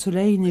parce que le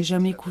soleil n'est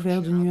jamais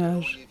couvert de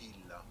nuages.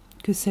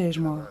 Que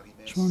sais-je, moi?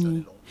 Je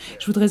m'ennuie.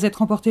 Je voudrais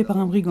être emportée par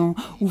un brigand,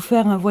 ou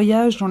faire un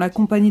voyage dans la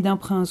compagnie d'un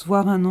prince,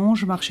 voir un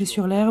ange marcher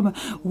sur l'herbe,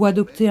 ou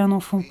adopter un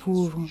enfant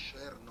pauvre.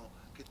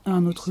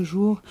 Un autre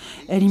jour,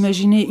 elle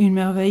imaginait une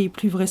merveille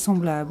plus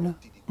vraisemblable.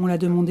 On la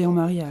demandait en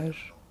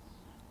mariage.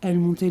 Elle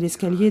montait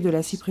l'escalier de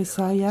la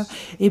cypressaia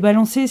et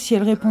balançait si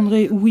elle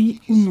répondrait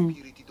oui ou non.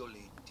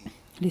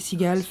 Les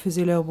cigales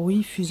faisaient leur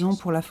bruit, fusant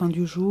pour la fin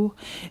du jour,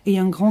 et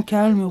un grand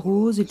calme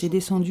rose était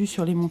descendu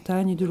sur les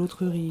montagnes de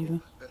l'autre rive.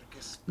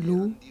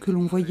 L'eau, que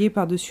l'on voyait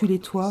par-dessus les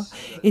toits,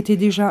 était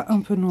déjà un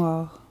peu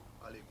noire.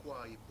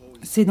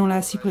 C'est dans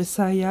la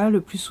cypressaia,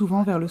 le plus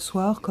souvent vers le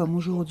soir, comme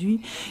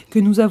aujourd'hui, que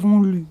nous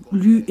avons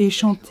lu et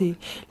chanté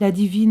la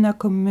Divina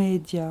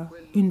Commedia,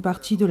 une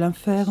partie de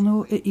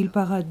l'Inferno et il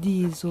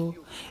Paradiso.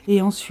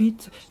 Et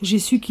ensuite, j'ai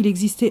su qu'il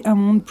existait un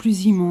monde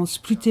plus immense,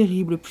 plus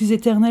terrible, plus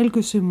éternel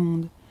que ce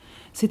monde.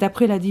 C'est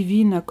après la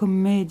Divina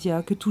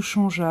Commedia que tout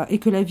changea et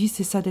que la vie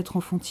cessa d'être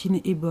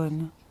enfantine et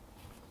bonne.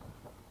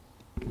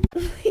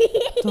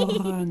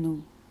 Torrano,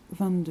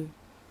 22.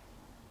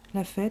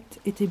 La fête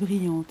était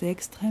brillante et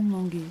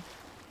extrêmement gaie.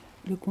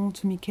 Le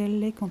comte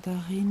Michele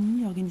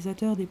Cantarini,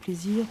 organisateur des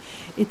plaisirs,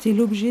 était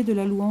l'objet de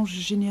la louange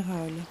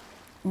générale.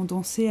 On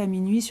dansait à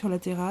minuit sur la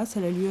terrasse à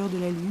la lueur de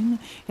la lune.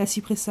 La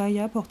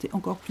cypressaia portait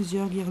encore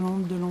plusieurs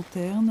guirlandes de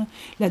lanternes.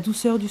 La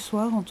douceur du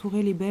soir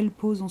entourait les belles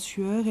peaux en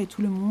sueur et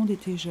tout le monde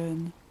était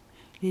jeune.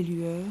 Les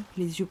lueurs,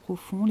 les yeux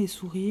profonds, les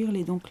sourires,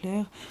 les dents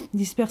claires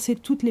dispersaient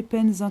toutes les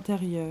peines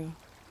intérieures.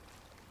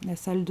 La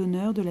salle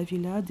d'honneur de la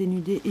villa,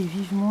 dénudée et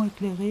vivement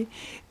éclairée,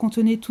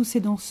 contenait tous ces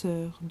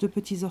danseurs. 2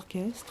 petits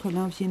orchestres,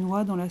 l'un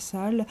viennois dans la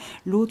salle,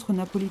 l'autre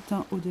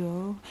napolitain au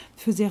dehors,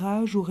 faisaient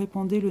rage ou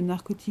répandaient le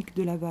narcotique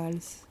de la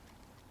valse.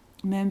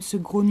 Même ce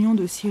grognon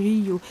de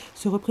Cirillo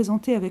se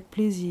représentait avec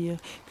plaisir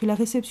que la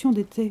réception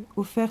des thés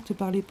offerte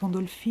par les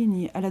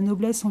Pandolfini à la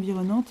noblesse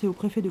environnante et au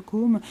préfet de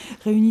Côme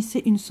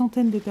réunissait une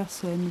centaine de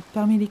personnes,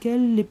 parmi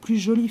lesquelles les plus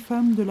jolies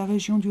femmes de la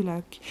région du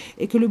lac,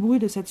 et que le bruit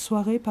de cette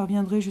soirée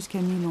parviendrait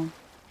jusqu'à Milan.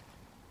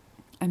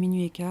 À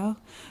minuit et quart,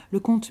 le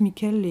comte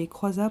Michele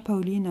croisa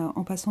Paulina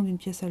en passant d'une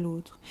pièce à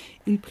l'autre.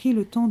 Il prit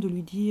le temps de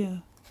lui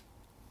dire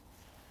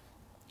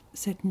 «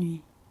 Cette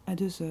nuit, à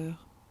 2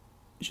 heures,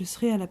 je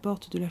serai à la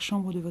porte de la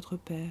chambre de votre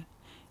père.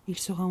 Il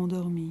sera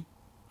endormi.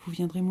 Vous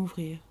viendrez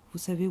m'ouvrir. Vous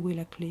savez où est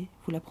la clé.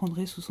 Vous la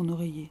prendrez sous son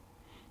oreiller.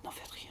 N'en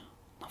faites rien,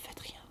 n'en faites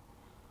rien. »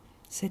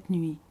 cette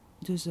nuit,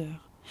 2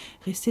 heures,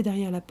 restez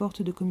derrière la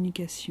porte de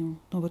communication,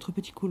 dans votre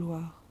petit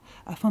couloir,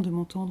 afin de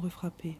m'entendre frapper.